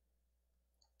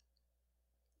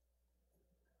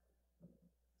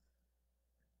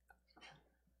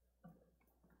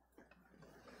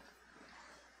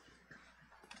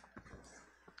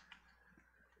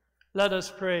 Let us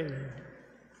pray.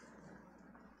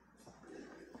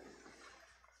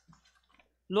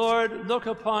 Lord, look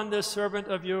upon this servant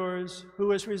of yours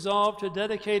who is resolved to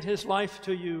dedicate his life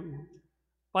to you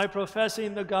by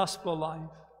professing the gospel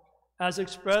life, as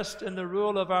expressed in the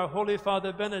rule of our Holy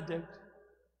Father Benedict.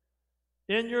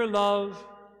 In your love,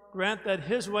 grant that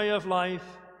his way of life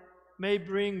may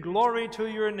bring glory to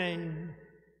your name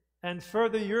and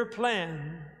further your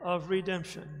plan of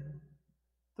redemption.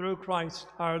 Through Christ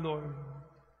our Lord.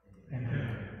 Amen.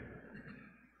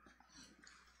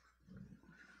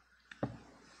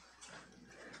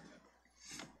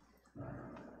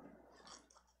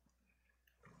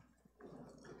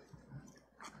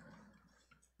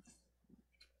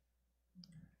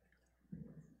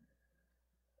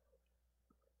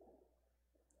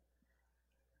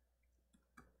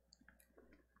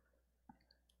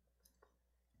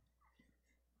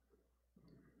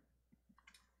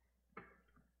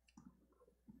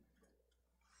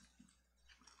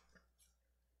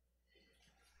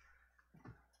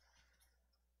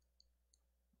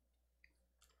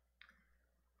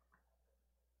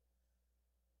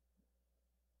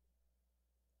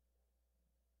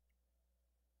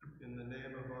 In the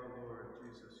name of our Lord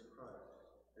Jesus Christ,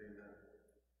 amen.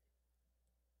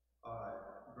 I,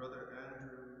 Brother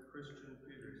Andrew Christian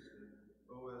Peterson,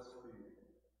 O.S.B,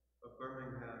 of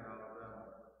Birmingham,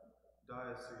 Alabama,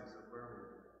 Diocese of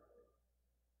Birmingham,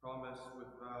 promise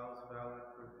with vows valid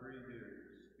for 3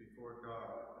 years before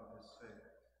God and his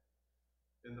saints,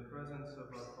 in the presence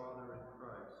of our Father in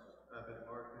Christ, Abbot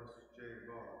Marcus J.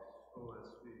 Vows,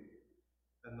 O.S.B,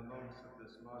 and the monks of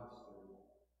this monastery,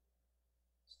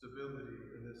 stability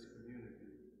in this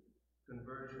community,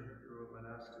 conversion through a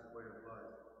monastic way of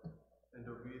life, and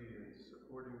obedience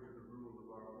according to the rule of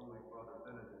our Holy Father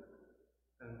Benedict,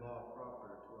 and law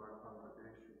proper to our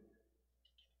congregation.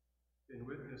 In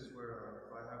witness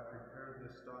whereof I have prepared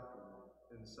this document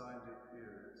and signed it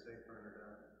here at St. Bernard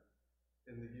Abbey,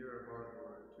 in the year of our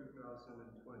Lord 2020,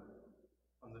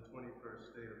 on the 21st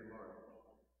day of March,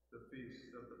 the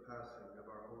feast of the passing of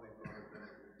our Holy Father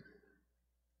Benedict.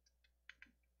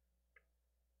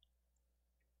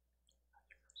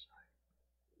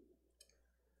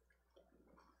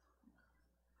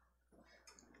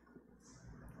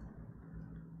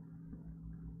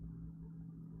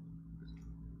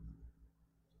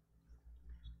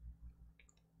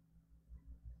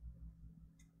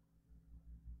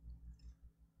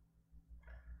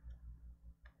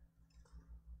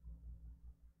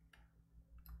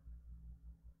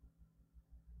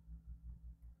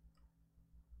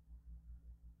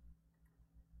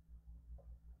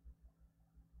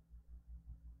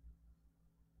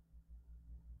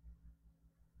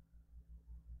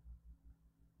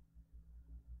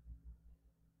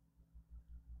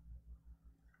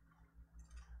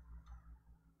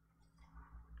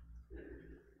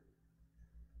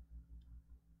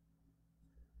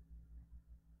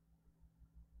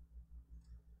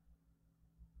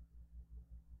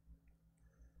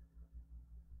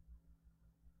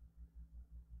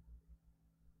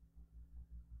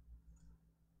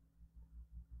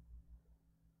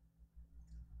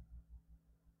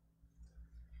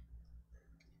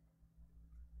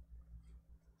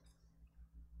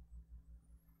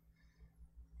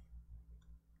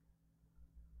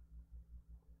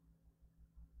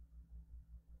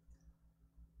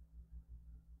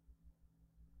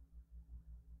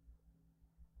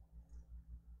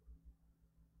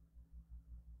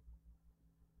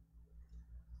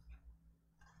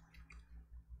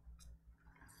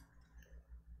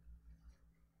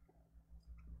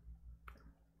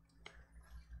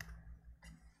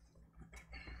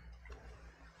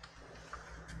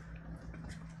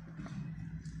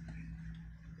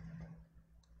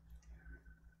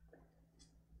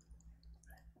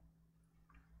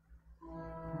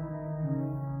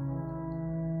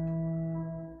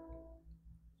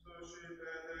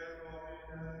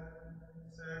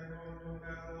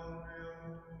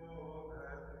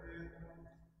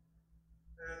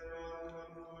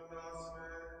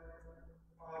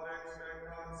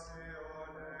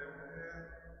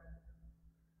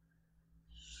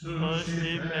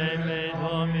 Suscipe me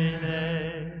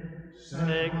Domine,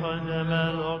 secundum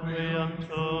eloquium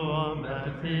tuum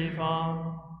et vivam,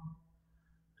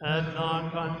 et non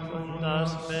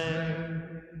confundas me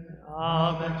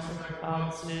ab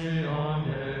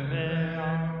expectatione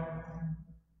mea.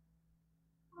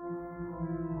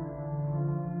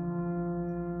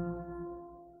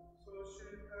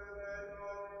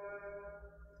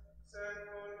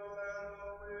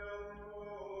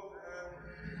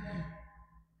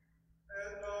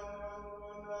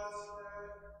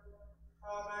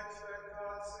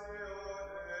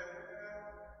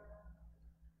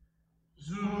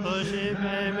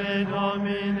 Suscipe me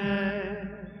Domine,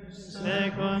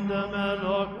 secundum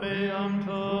eloquium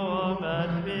tuum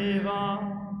et vivam,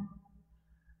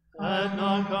 et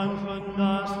non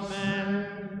confundas me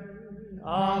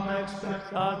ab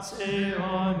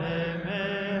expectatione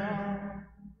mea.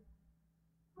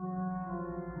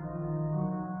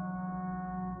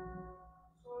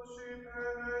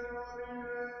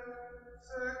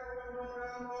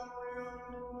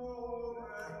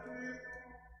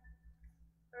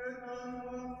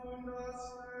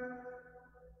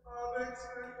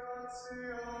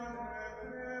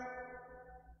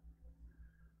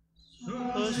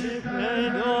 Suscipe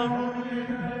Domine,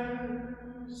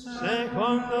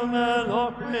 secundum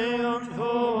eloquium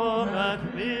tuum et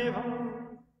vivam,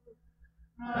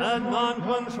 et non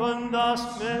confundas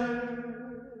me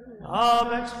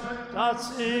ab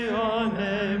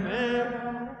expectatione mea.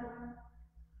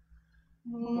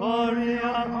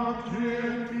 Gloria Patri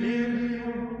et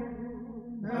Filio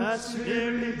et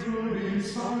Spiritui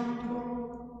Sancto,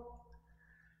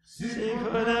 sic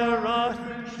ut erat in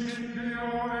principio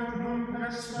et nunc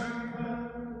et semper,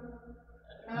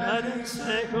 et in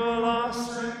saecula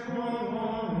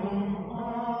saeculorum.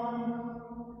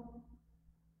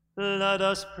 Amen. Let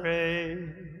us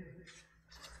pray.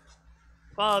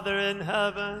 Father in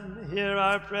heaven, hear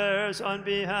our prayers on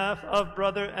behalf of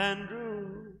Brother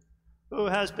Andrew, who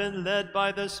has been led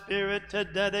by the Spirit to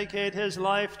dedicate his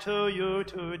life to you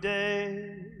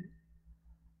today.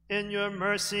 In your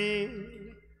mercy,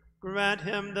 grant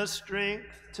him the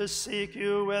strength to seek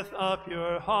you with a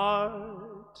pure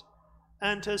heart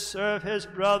and to serve his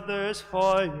brothers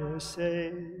for your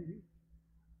sake.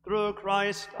 Through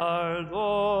Christ our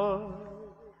Lord.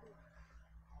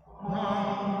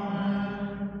 Amen.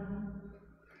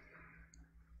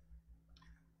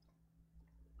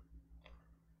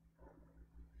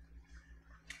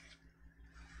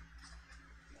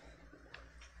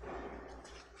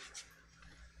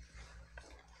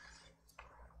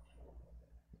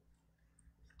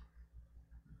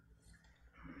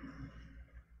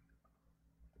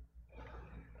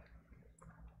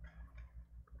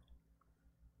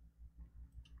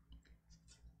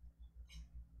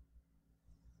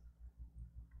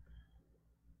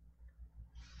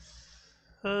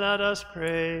 Let us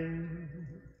pray.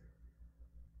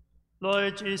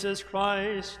 Lord Jesus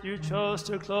Christ, you chose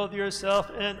to clothe yourself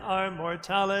in our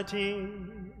mortality.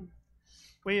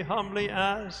 We humbly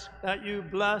ask that you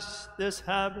bless this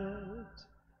habit.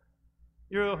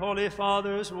 Your holy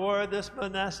fathers wore this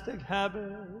monastic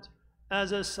habit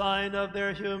as a sign of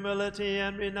their humility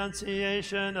and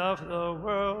renunciation of the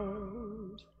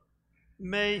world.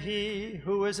 May he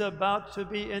who is about to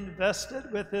be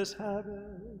invested with this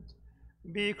habit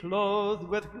be clothed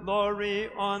with glory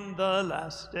on the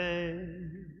last day.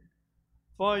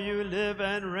 For you live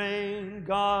and reign,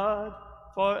 God,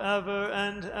 forever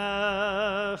and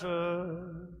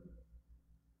ever.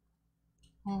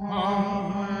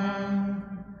 Amen.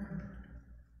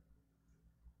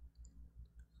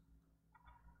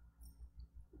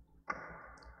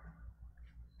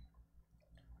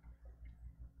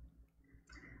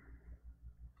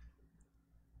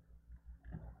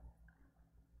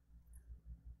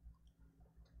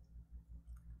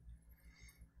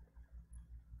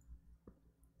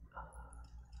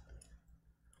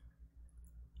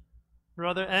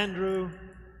 Brother Andrew,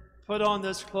 put on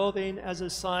this clothing as a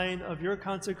sign of your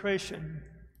consecration.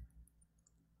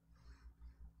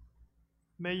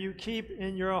 May you keep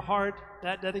in your heart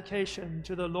that dedication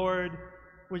to the Lord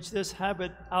which this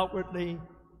habit outwardly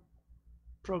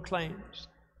proclaims.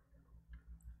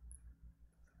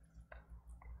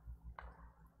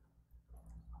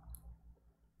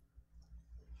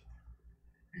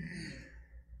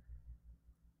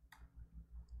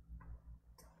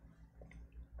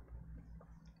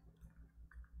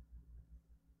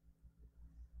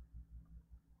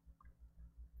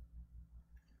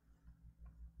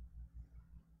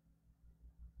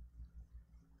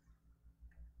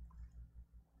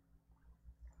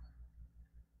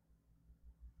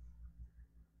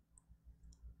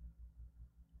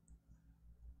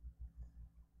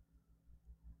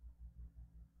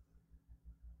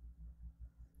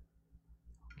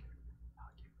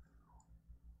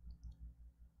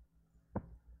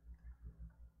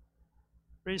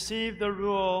 receive the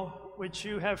rule which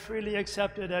you have freely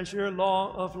accepted as your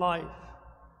law of life.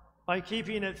 By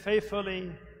keeping it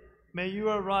faithfully, may you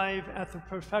arrive at the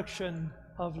perfection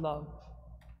of love.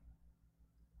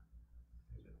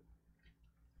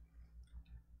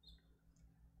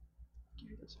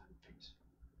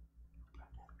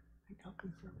 I'll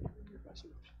confirm your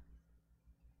resolution.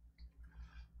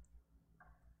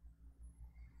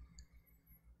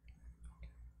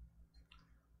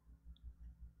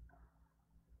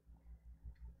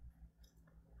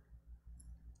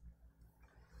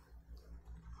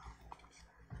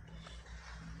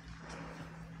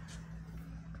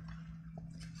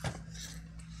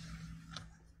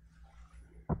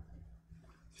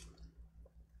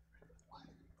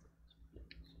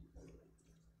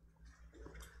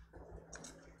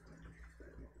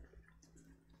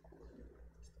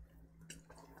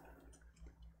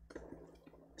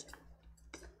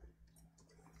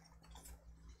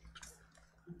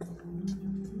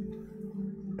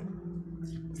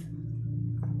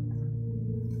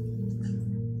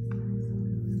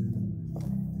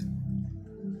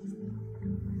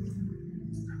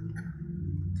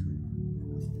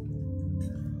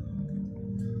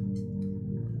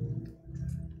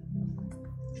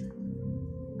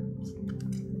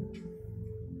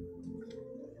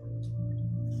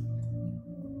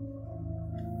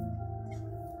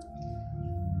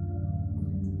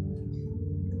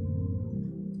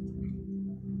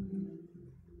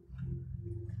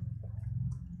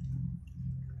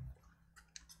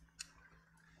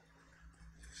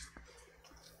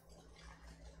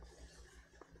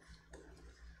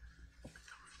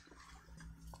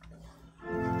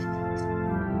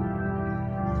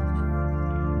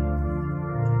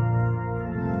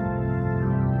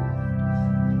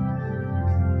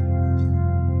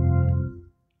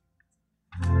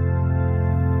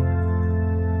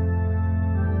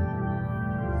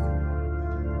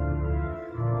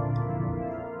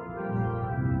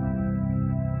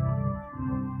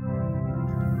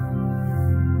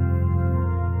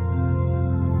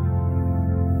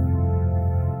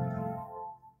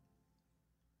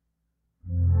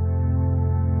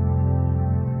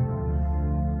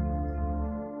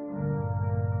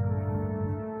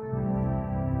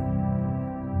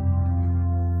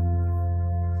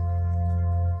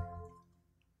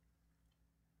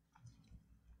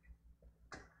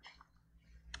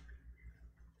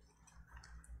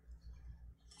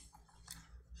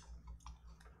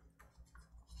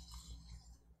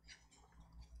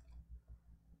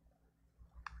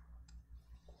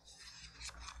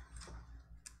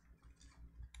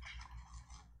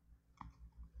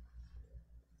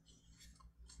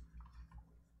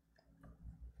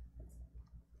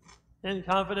 In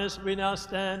confidence, we now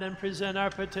stand and present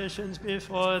our petitions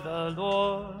before the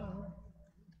Lord.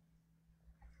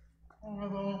 For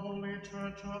the holy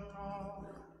Church of God,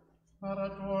 that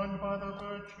adorned by the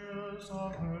virtues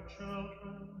of her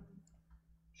children,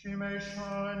 she may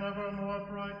shine ever more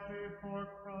brightly for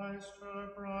Christ her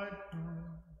bridegroom.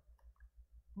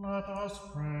 Let us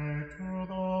pray to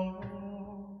the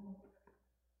Lord.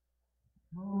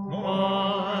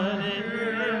 Lord,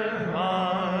 hear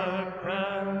our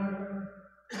prayer.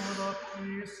 For the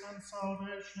peace and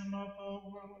salvation of the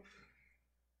world,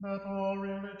 that all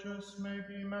religious may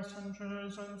be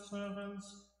messengers and servants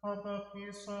of the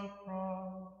peace of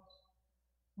Christ.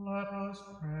 Let us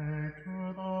pray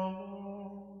to the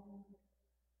Lord.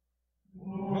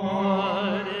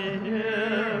 Lord,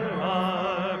 hear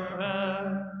our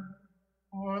prayer.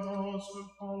 For those who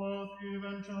follow the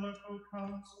evangelical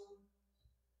counsel,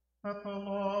 that the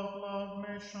law of love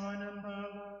may shine in their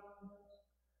lives,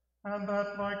 and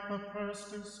that, like the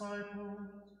first disciples,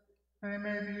 they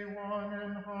may be one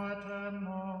in heart and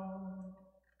mind.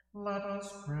 Let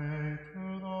us pray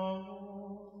to the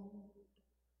Lord.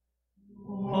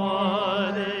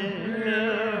 Lord,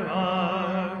 hear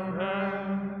our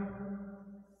prayer.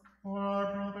 For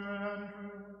our brother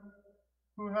Andrew,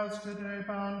 who has today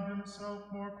bound himself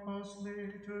more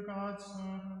closely to God's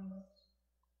service,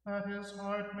 that his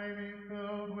heart may be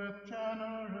filled with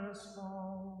generous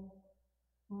love,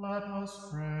 let us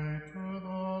pray to the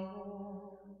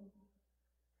Lord.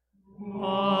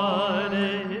 Lord,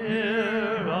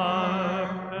 hear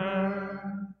our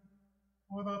prayer.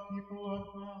 For the people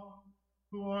of God,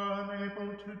 who are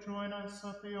unable to join us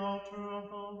at the altar of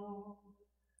the Lord,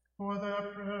 for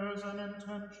their prayers and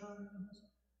intentions,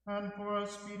 and for a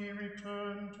speedy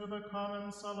return to the common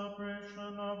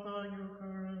celebration of the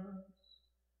Eucharist,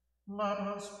 let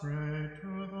us pray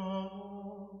to the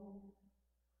Lord.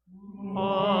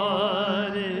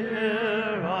 Lord,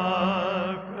 hear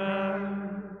our prayer.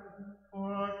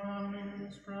 For our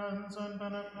families, friends, and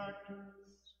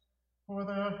benefactors,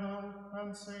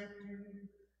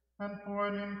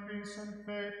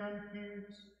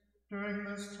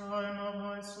 this time of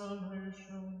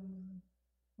isolation,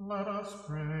 let us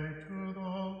pray to the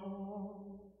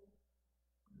Lord.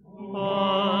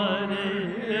 Lord,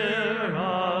 hear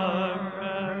our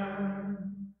prayer.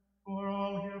 For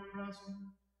all here present,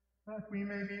 that we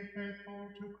may be faithful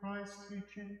to Christ's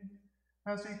teaching,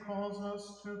 as he calls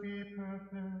us to be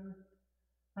perfect,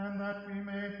 and that we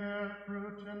may bear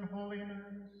fruit in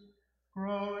holiness,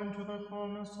 grow into the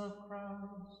fullness of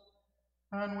Christ,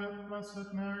 and with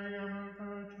Blessed Mary, ever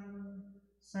Virgin,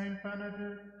 Saint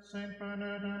Benedict, Saint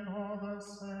Bernard, and all the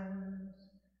saints,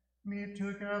 meet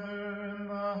together in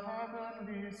the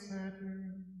heavenly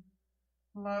city.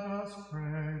 Let us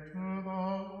pray to the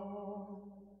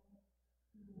Lord.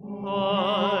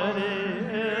 Lord,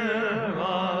 hear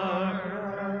our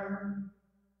prayer.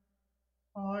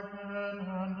 Again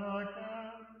and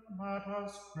again, let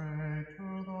us pray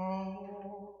to the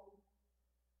Lord.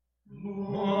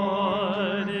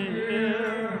 Lord,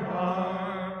 hear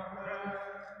our prayer.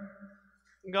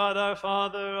 God our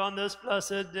Father, on this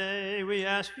blessed day, we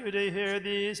ask you to hear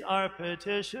these our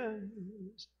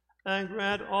petitions, and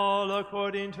grant all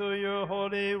according to your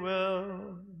holy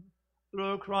will,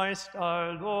 through Christ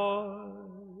our Lord.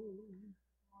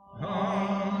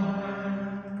 Amen.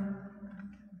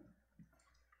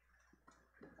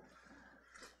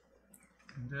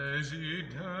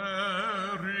 Desiderium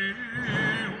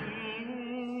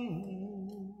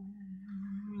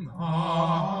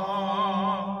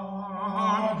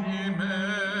adimeus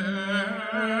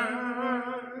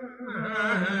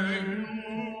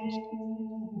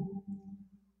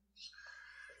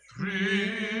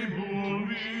tribulisti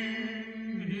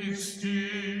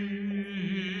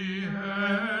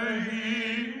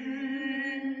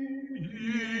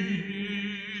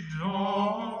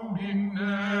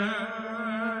Domine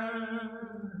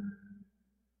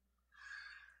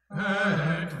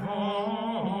et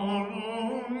voluntate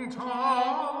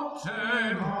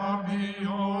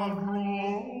labiorum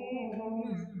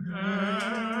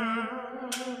eius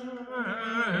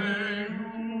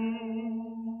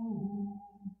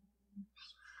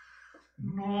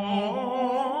non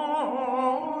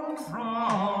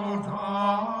fraudasti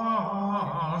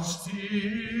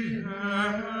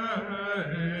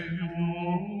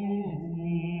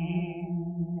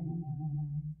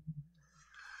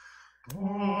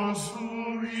posulisti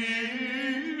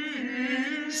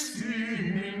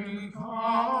in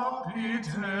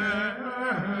capiteus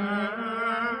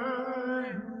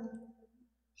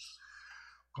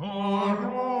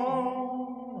coronam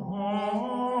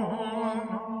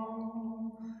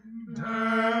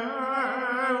Dei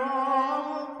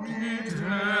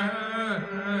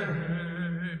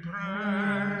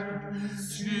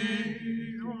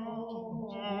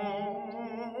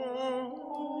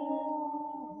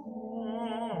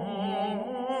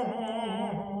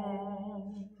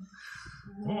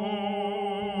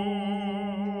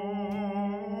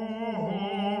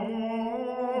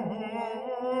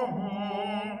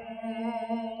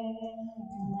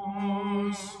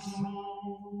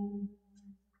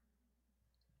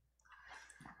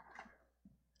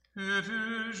It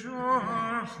is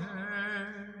your face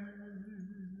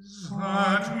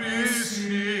that we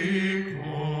seek, O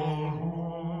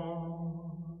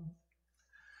Lord.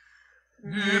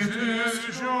 It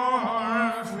is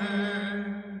your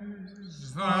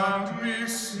face that we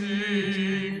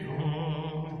seek, O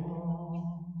Lord.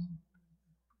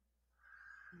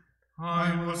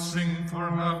 I will sing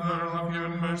forever of your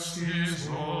mercies,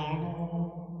 O Lord.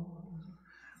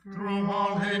 Through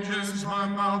all ages my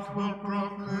mouth will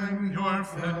proclaim your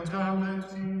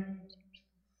fidelity.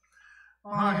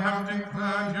 I have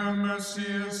declared your mercy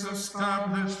is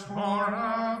established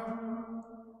forever.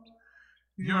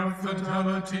 Your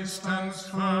fidelity stands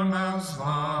firm as the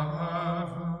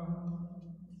heavens.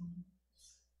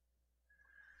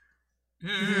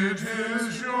 It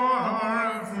is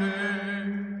your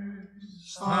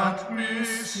face that we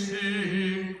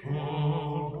seek, O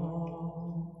Lord.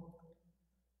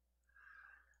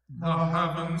 The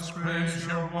heavens praise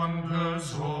your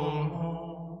wonders, O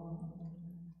Lord.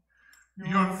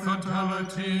 Your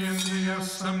fidelity in the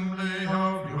assembly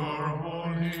of your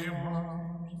holy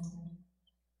ones.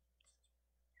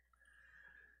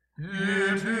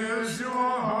 It is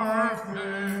your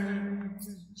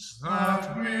face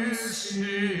that we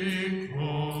seek, O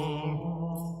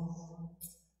Lord.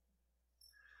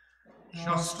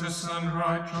 Justice and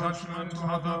right judgment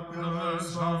are the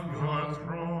pillars of your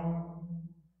throne.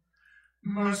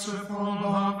 Merciful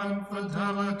love and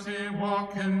fidelity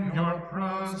walk in your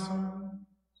presence,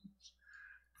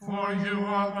 for you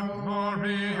are the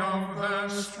glory of their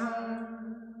strength,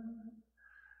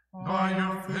 By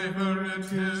your favor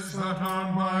it is that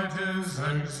our might is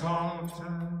exalted.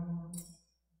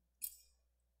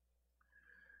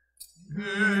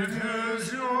 It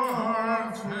is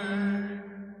your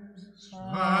face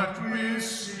that we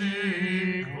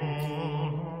seek, O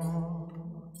Lord.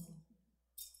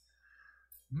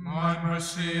 My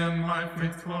mercy and my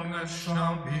faithfulness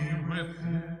shall be with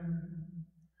him.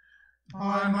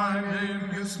 By my name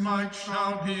his might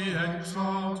shall be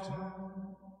exalted.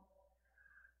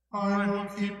 I will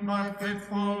keep my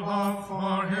faithful love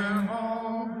for him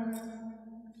always.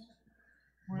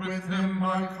 With him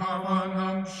my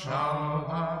covenant shall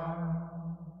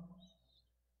last.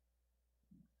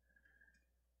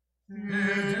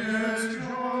 It is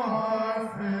your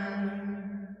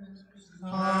face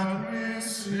that we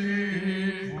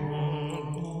seek,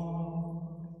 O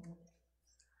Lord.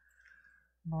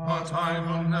 But I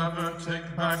will never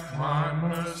take back my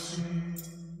mercy.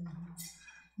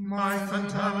 My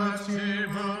fidelity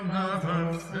will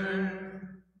never fail.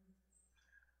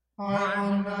 I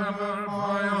will never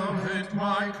violate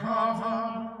my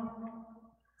covenant,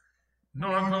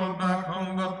 nor go back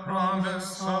on the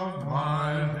promise of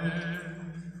my lips.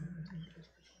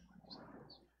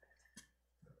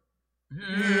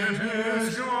 It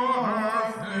is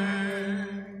your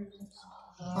face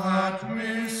that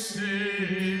we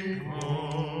seek, O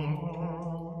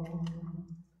Lord.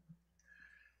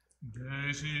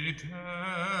 Desiderium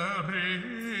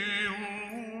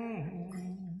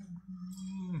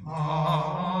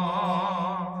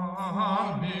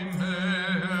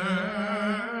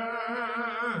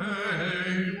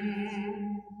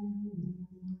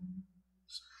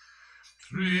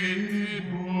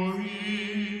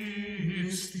tribuisti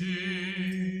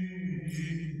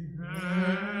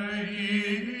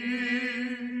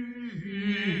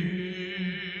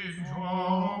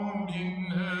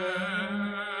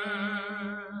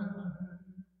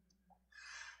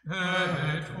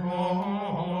et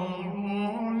voluntate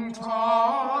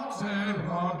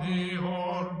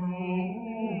labiorum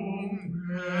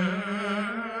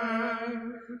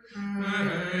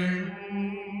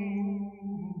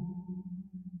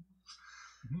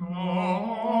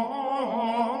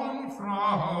non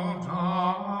fraudasti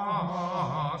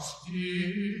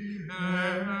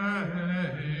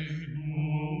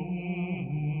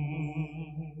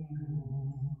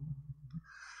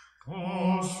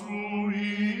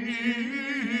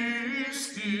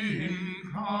posuisti in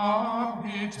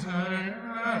capiteus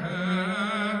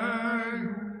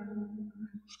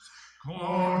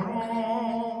corona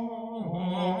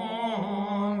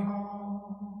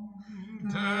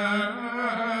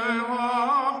delapite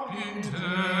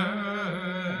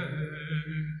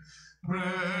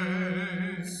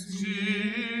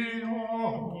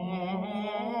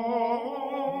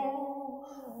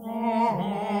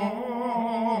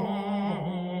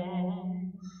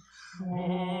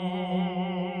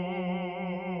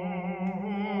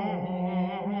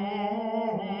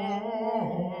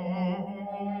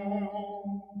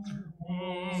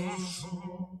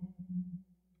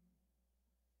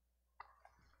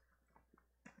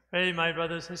Pray, my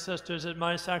brothers and sisters, that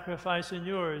my sacrifice and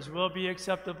yours will be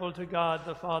acceptable to God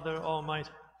the Father Almighty.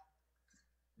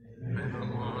 May the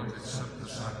Lord accept the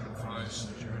sacrifice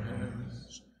at your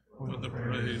hands for the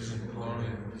praise and glory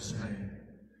of his name,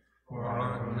 for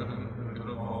our good and the good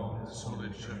of all his holy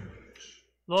church.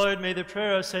 Lord, may the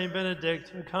prayer of Saint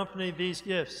Benedict accompany these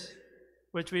gifts,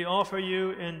 which we offer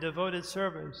you in devoted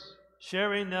service,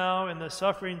 sharing now in the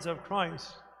sufferings of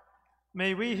Christ.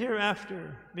 May we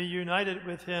hereafter be united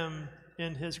with him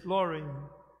in his glory.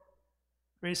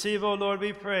 Receive, O Lord,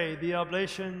 we pray, the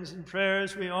oblations and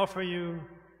prayers we offer you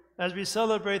as we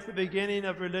celebrate the beginning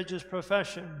of religious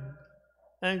profession,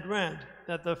 and grant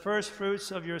that the first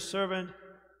fruits of your servant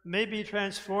may be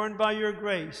transformed by your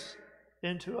grace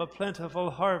into a plentiful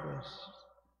harvest.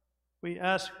 We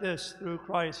ask this through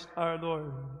Christ our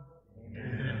Lord.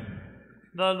 Amen.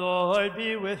 The Lord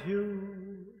be with you.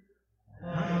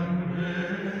 And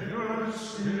with your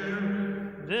spirit,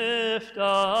 Lift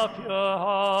up your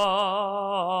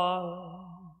hearts.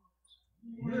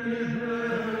 we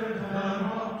lift them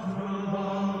up to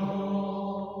the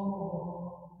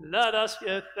Lord. Let us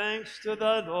give thanks to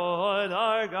the Lord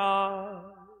our God.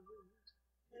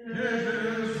 It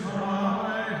is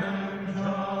right and just.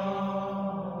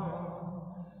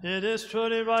 It is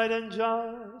truly right and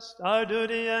just, our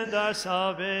duty and our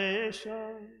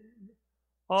salvation,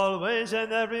 always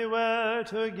and everywhere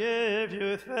to give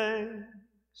you thanks.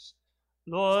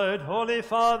 Lord, Holy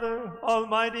Father,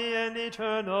 Almighty and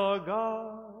eternal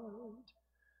God,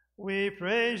 we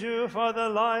praise you for the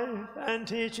life and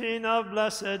teaching of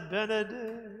Blessed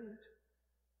Benedict.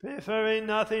 Preferring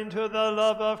nothing to the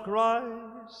love of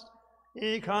Christ,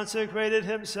 he consecrated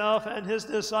himself and his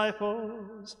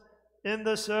disciples in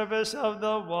the service of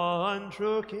the one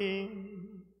true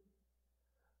King.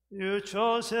 You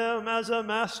chose him as a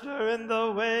master in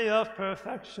the way of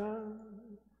perfection,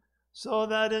 so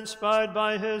that inspired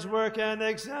by his work and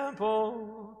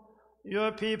example,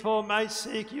 your people might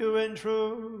seek you in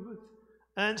truth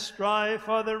and strive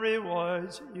for the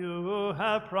rewards you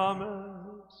have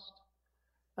promised.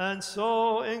 And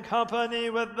so, in company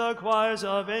with the choirs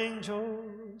of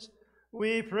angels,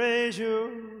 we praise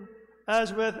you,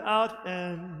 as without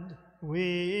end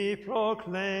we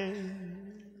proclaim.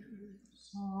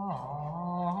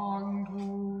 Sanctus,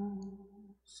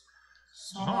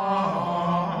 Sanctus,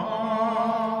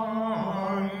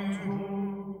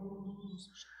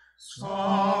 Sanctus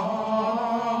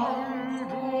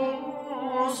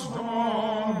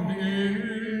Dominus,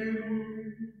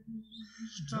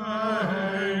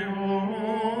 Deus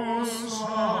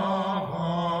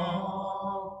Sabaoth,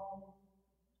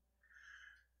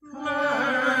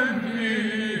 pleni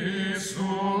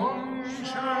sunt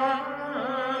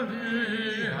caeli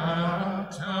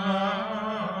et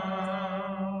terra,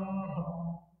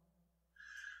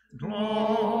 gloria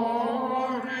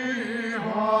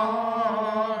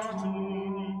tua,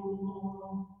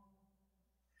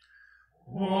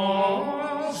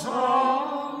 Hosanna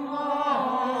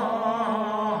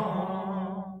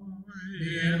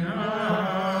in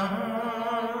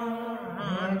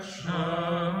excelsis,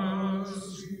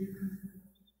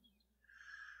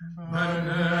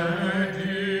 Benedictus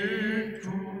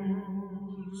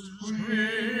qui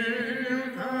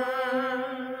venit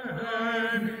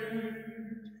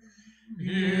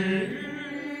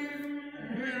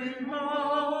in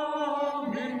nomine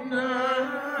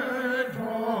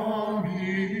Domini.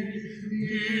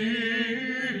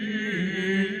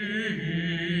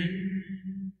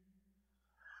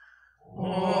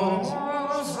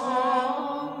 Hosanna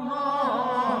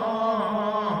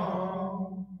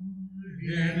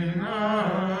in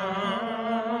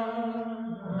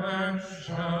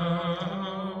excelsis.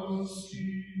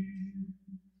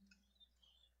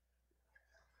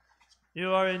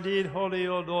 You are indeed holy,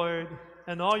 O Lord,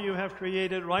 and all you have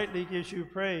created rightly gives you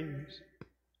praise.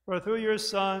 For through your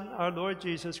Son, our Lord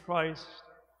Jesus Christ,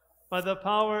 by the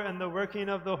power and the working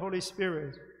of the Holy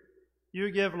Spirit, you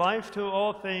give life to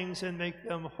all things and make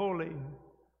them holy.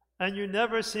 And you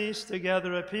never cease to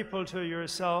gather a people to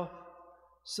yourself,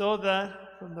 so that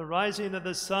from the rising of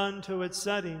the sun to its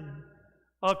setting,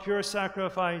 a pure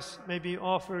sacrifice may be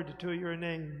offered to your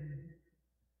name.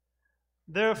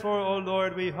 Therefore, O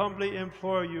Lord, we humbly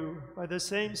implore you, by the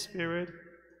same Spirit,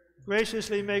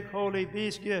 graciously make holy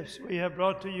these gifts we have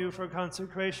brought to you for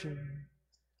consecration,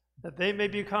 that they may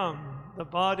become the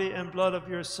body and blood of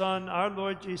your Son, our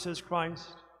Lord Jesus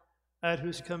Christ, at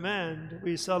whose command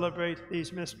we celebrate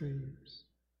these mysteries.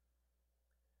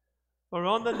 For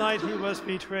on the night he was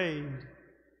betrayed,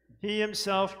 he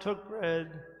himself took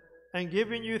bread, and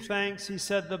giving you thanks, he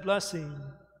said the blessing,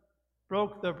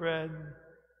 broke the bread,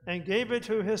 and gave it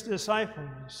to his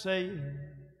disciples, saying,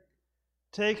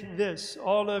 "Take this,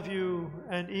 all of you,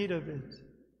 and eat of it,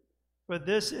 for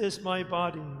this is my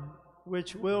body,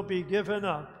 which will be given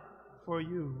up for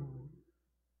you."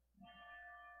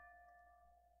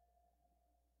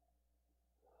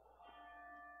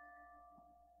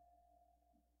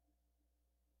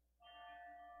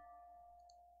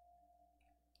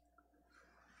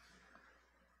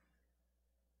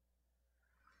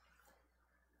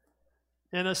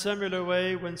 In a similar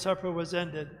way, when supper was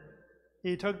ended,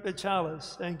 he took the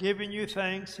chalice, and giving you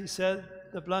thanks, he said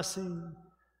the blessing,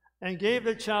 and gave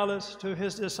the chalice to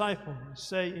his disciples,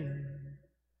 saying,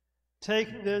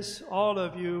 "Take this, all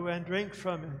of you, and drink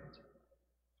from it,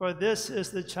 for this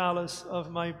is the chalice of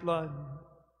my blood,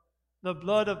 the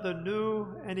blood of the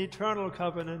new and eternal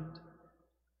covenant,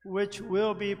 which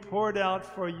will be poured out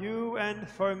for you and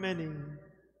for many,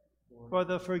 for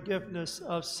the forgiveness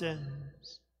of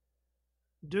sins.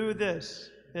 Do this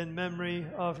in memory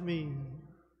of me."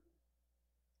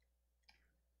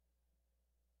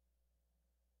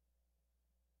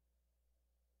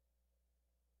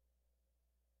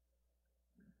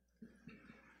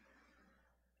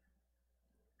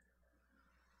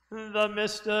 The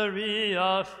mystery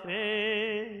of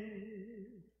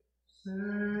faith.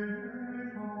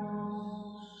 Save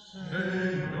us,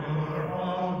 Savior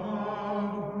of the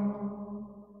world,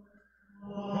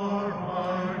 for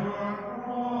by your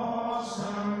cross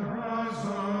and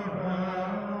resurrection,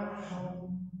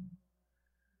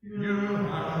 you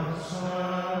have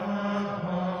set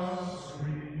us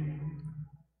free.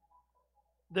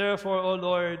 Therefore, O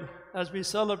Lord, as we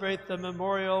celebrate the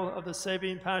memorial of the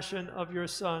saving passion of your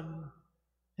Son,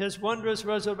 his wondrous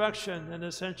resurrection and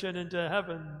ascension into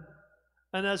heaven,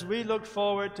 and as we look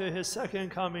forward to his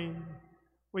second coming,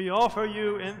 we offer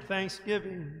you in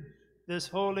thanksgiving this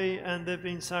holy and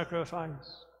living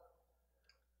sacrifice.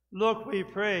 Look, we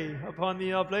pray, upon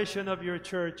the oblation of your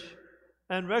church,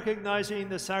 and recognizing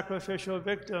the sacrificial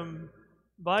victim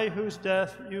by whose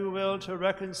death you will to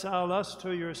reconcile us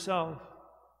to yourself.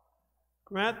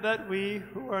 Grant that we,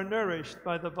 who are nourished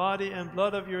by the body and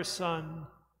blood of your Son,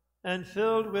 and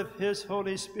filled with his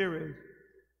Holy Spirit,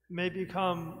 may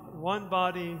become one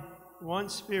body, one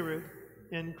spirit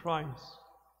in Christ.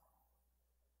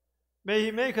 May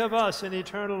he make of us an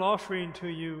eternal offering to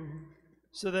you,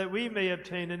 so that we may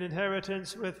obtain an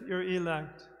inheritance with your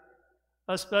elect,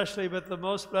 especially with the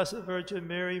most blessed Virgin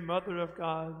Mary, Mother of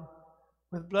God,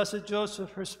 with blessed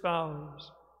Joseph, her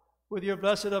spouse, with your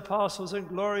blessed apostles and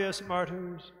glorious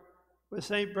martyrs, with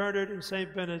Saint Bernard and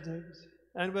Saint Benedict,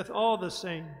 and with all the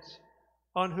saints,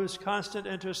 on whose constant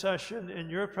intercession in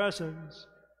your presence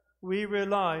we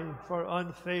rely for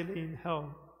unfailing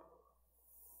help.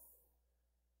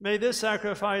 May this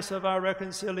sacrifice of our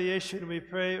reconciliation, we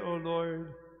pray, O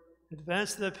Lord,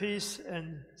 advance the peace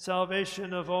and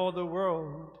salvation of all the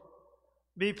world.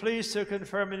 Be pleased to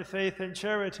confirm in faith and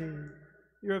charity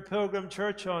your pilgrim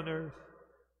church on earth,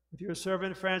 with your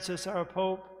servant Francis, our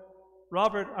Pope,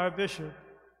 Robert, our Bishop,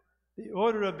 the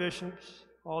order of bishops,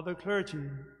 all the clergy,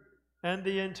 and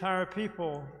the entire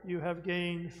people you have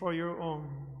gained for your own.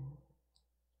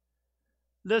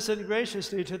 Listen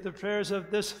graciously to the prayers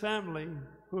of this family,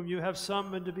 whom you have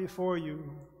summoned before you.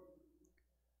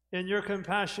 In your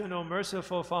compassion, O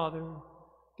merciful Father,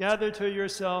 gather to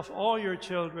yourself all your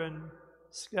children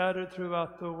scattered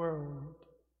throughout the world.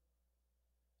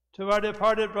 To our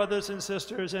departed brothers and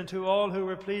sisters, and to all who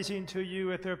were pleasing to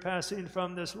you at their passing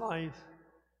from this life,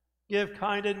 give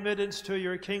kind admittance to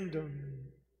your kingdom.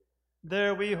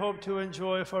 There we hope to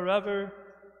enjoy forever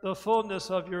the fullness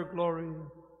of your glory,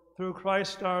 through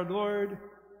Christ our Lord,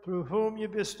 through whom you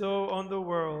bestow on the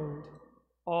world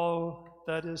all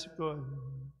that is good.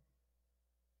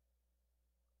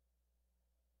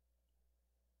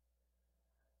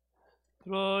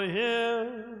 Through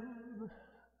him,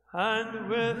 and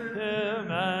with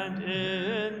him, and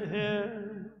in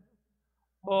him,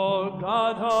 O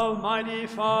God Almighty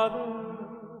Father,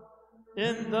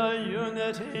 in the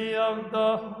unity of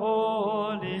the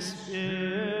Holy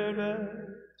Spirit,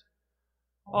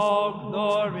 all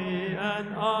glory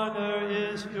and honor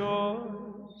is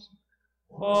yours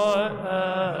forever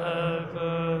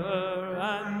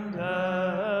and ever.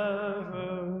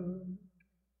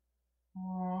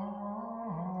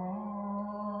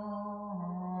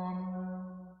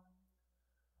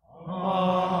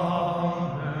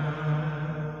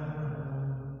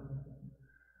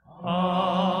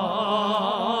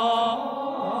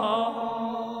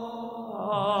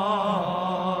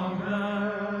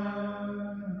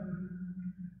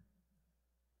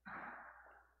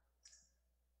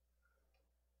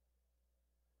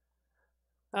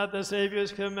 At the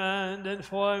Savior's command,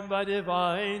 informed by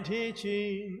divine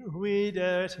teaching, we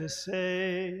dare to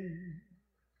say,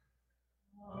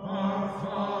 Our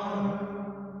Father,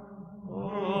 who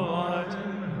art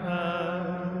in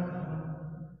heaven,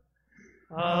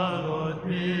 hallowed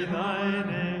be thy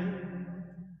name.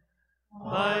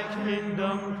 Thy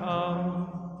kingdom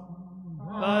come,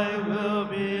 thy will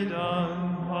be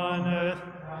done on earth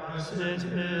as it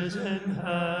is in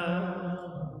heaven.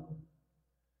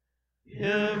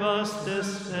 Give us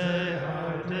this day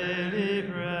our daily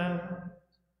bread,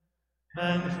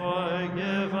 and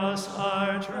forgive us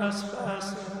our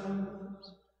trespasses,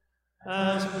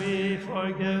 as we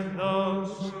forgive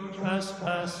those who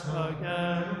trespass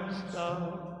against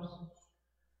us.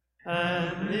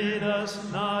 And lead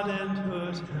us not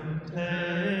into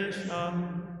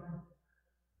temptation,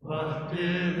 but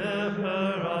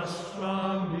deliver us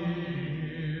from evil.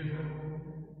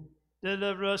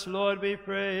 Deliver us, Lord, we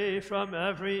pray, from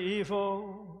every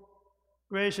evil.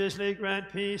 Graciously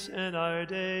grant peace in our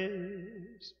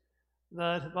days,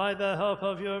 that by the help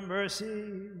of your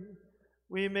mercy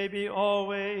we may be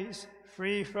always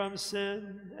free from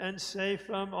sin and safe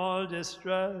from all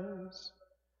distress,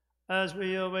 as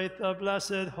we await the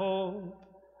blessed hope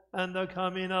and the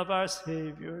coming of our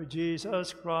Savior,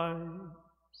 Jesus Christ.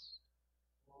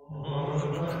 For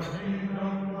the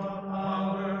kingdom, the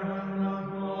power, and the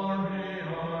glory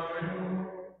are yours,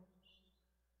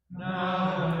 now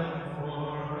and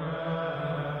forever.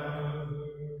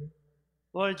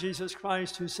 Lord Jesus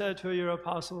Christ, who said to your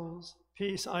apostles,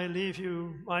 Peace I leave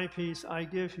you, my peace I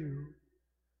give you,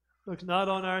 Look not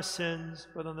on our sins,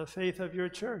 but on the faith of your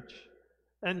church,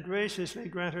 and graciously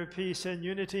grant her peace and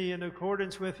unity in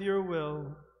accordance with your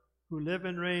will, who live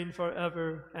and reign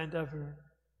forever and ever.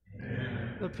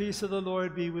 Amen. The peace of the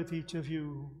Lord be with each of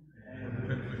you. And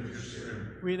with your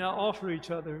spirit. We now offer each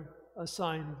other a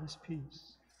sign of his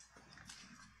peace.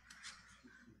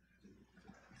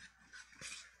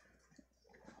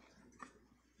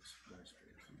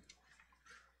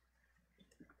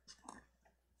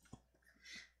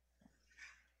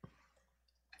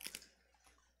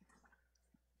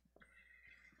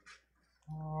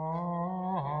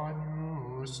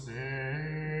 Agnus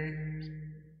Dei,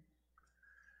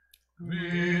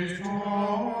 Victoris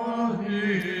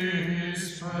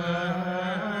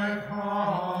peccata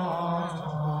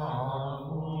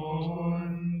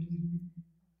mundi,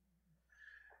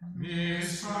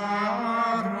 miserere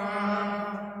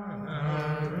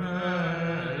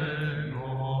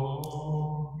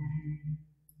nobis.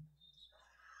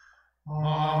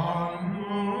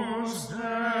 Agnus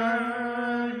Dei,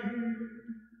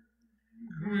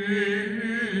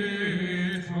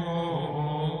 Victoris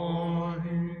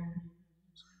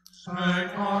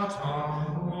peccata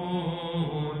mundi,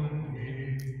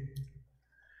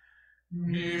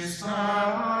 miserere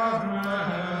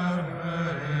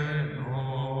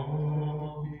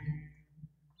nobis.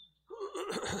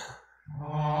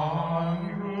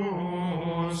 Agnus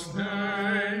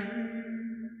Dei,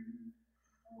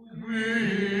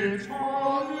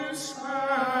 Victoris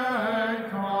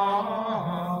peccata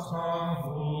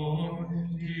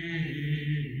mundi,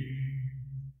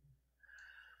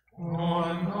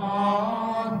 dona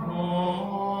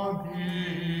nobis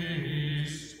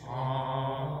pacem.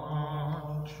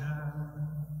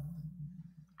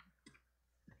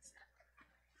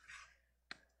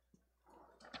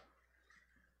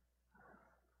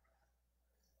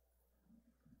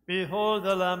 Behold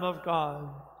the Lamb of God.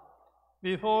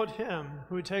 Behold him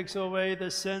who takes away the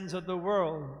sins of the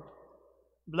world.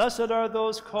 Blessed are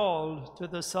those called to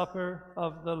the supper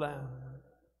of the Lamb.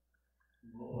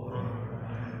 Lord, I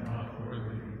am not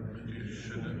worthy that you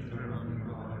should enter under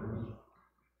my roof,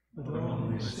 but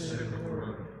only say the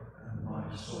word, and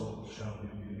my soul shall be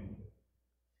healed.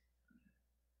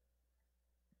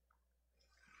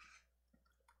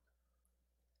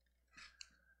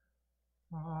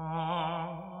 Amen.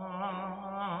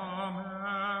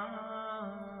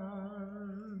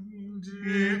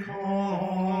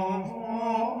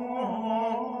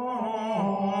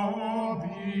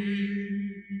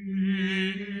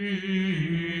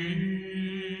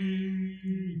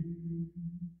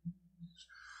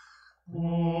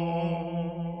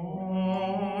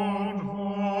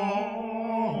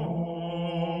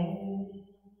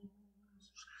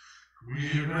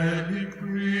 Quireli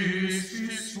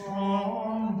Christis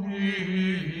omnia,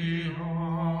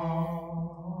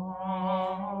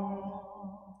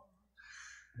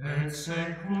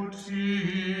 executi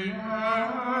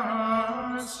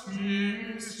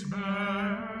estis me,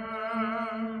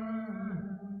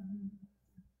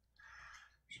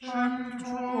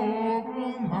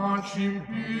 centrum accipieti,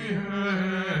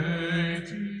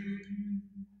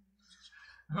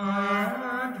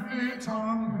 et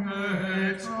vitam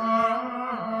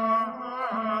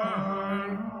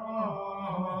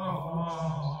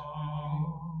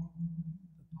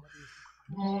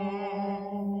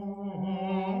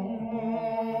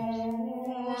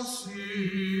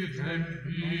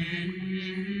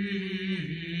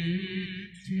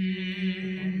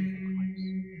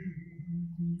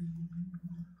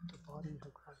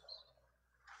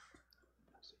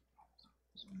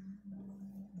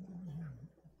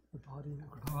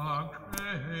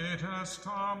greatest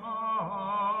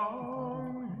among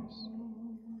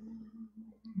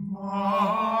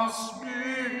must be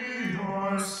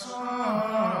your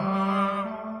Son,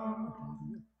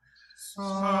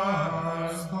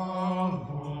 says the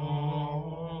Lord.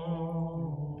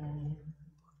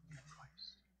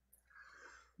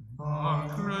 The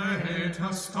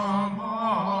greatest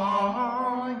among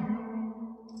you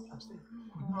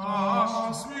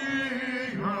must be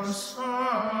your Son,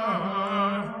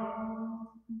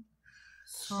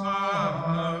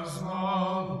 says the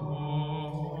Lord.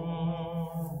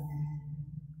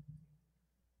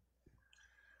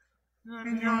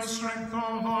 In your strength, O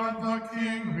Lord, the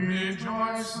King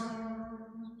rejoices.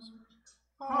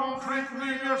 How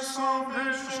greatly your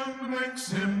salvation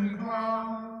makes him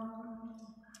glad.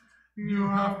 You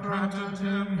have granted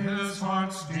him his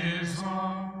heart's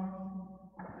desire.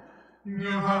 You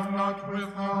have not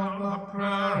withheld the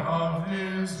prayer of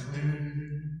his lips.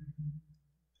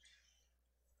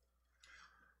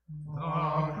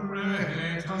 The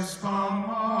greatest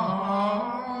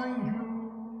among you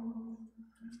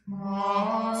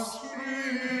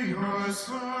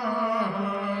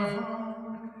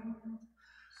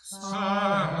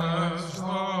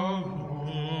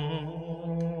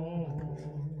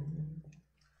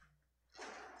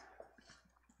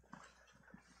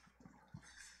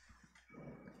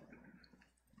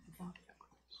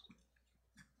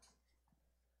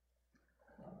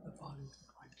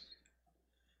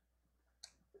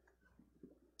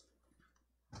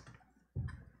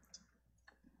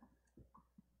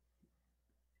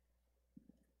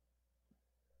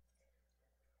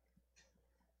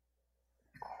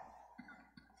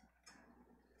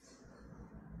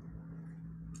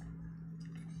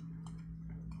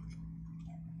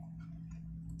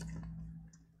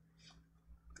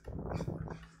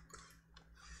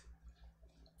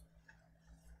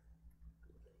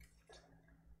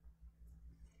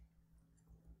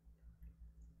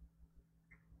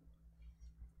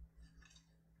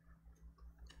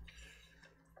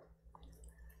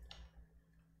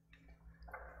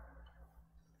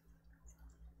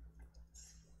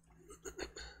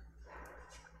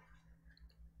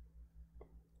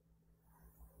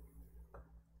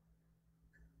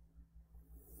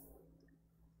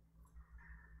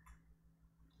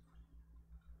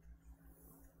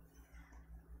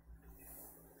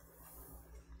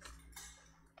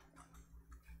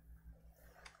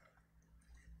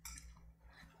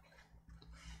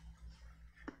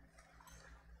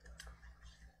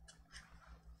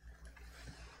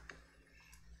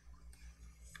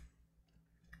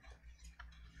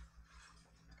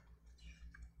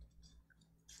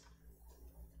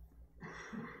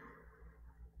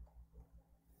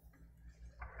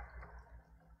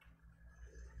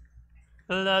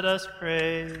Let us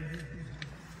pray.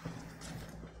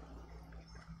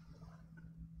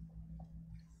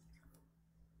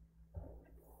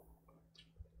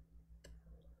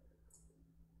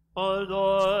 O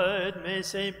Lord, may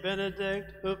Saint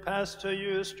Benedict, who passed to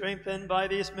you strengthened by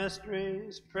these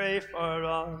mysteries, pray for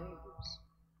us.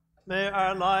 May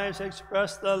our lives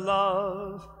express the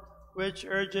love which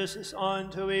urges us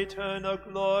on to eternal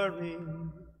glory.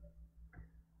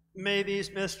 May these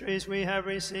mysteries we have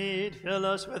received fill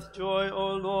us with joy,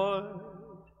 O Lord,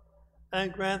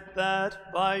 and grant that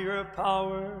by your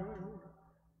power,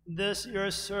 this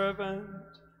your servant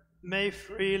may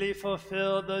freely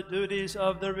fulfill the duties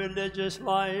of the religious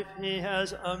life he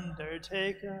has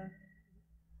undertaken,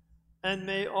 and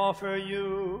may offer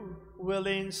you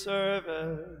willing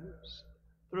service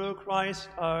through Christ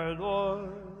our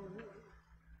Lord.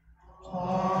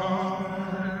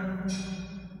 Amen.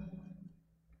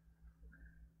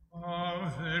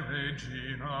 Ave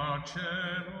Regina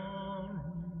Caelorum,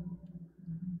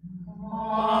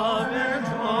 Ave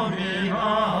Domina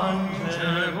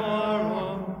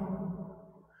Angelorum,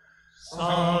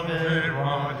 Salve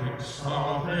Radix,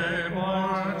 Salve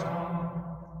Morta,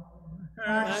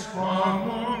 ex qua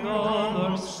mundo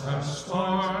lux est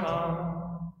torta,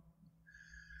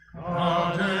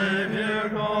 Ade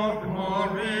Virgo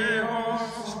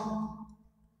gloriosa,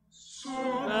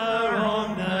 super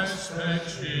omnes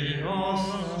speciosa,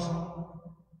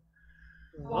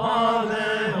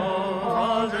 Vale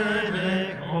ode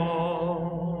decora,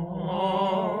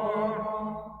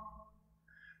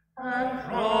 et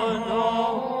pro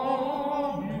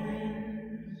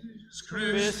nobis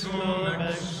Christum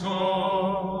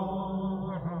exora.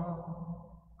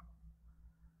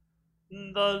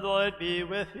 The Lord be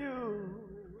with you.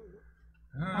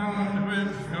 And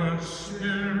with your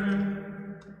spirit.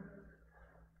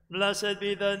 Blessed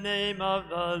be the name of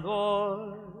the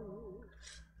Lord.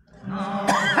 Now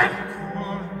and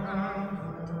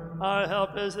forever. Our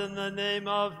help is in the name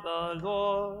of the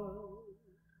Lord,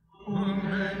 Who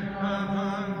made heaven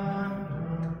and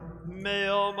earth. May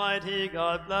Almighty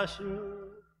God bless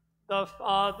you, the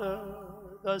Father,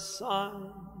 the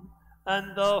Son,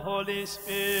 and the Holy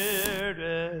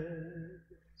Spirit.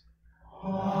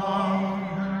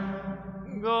 Amen.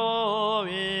 Go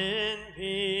in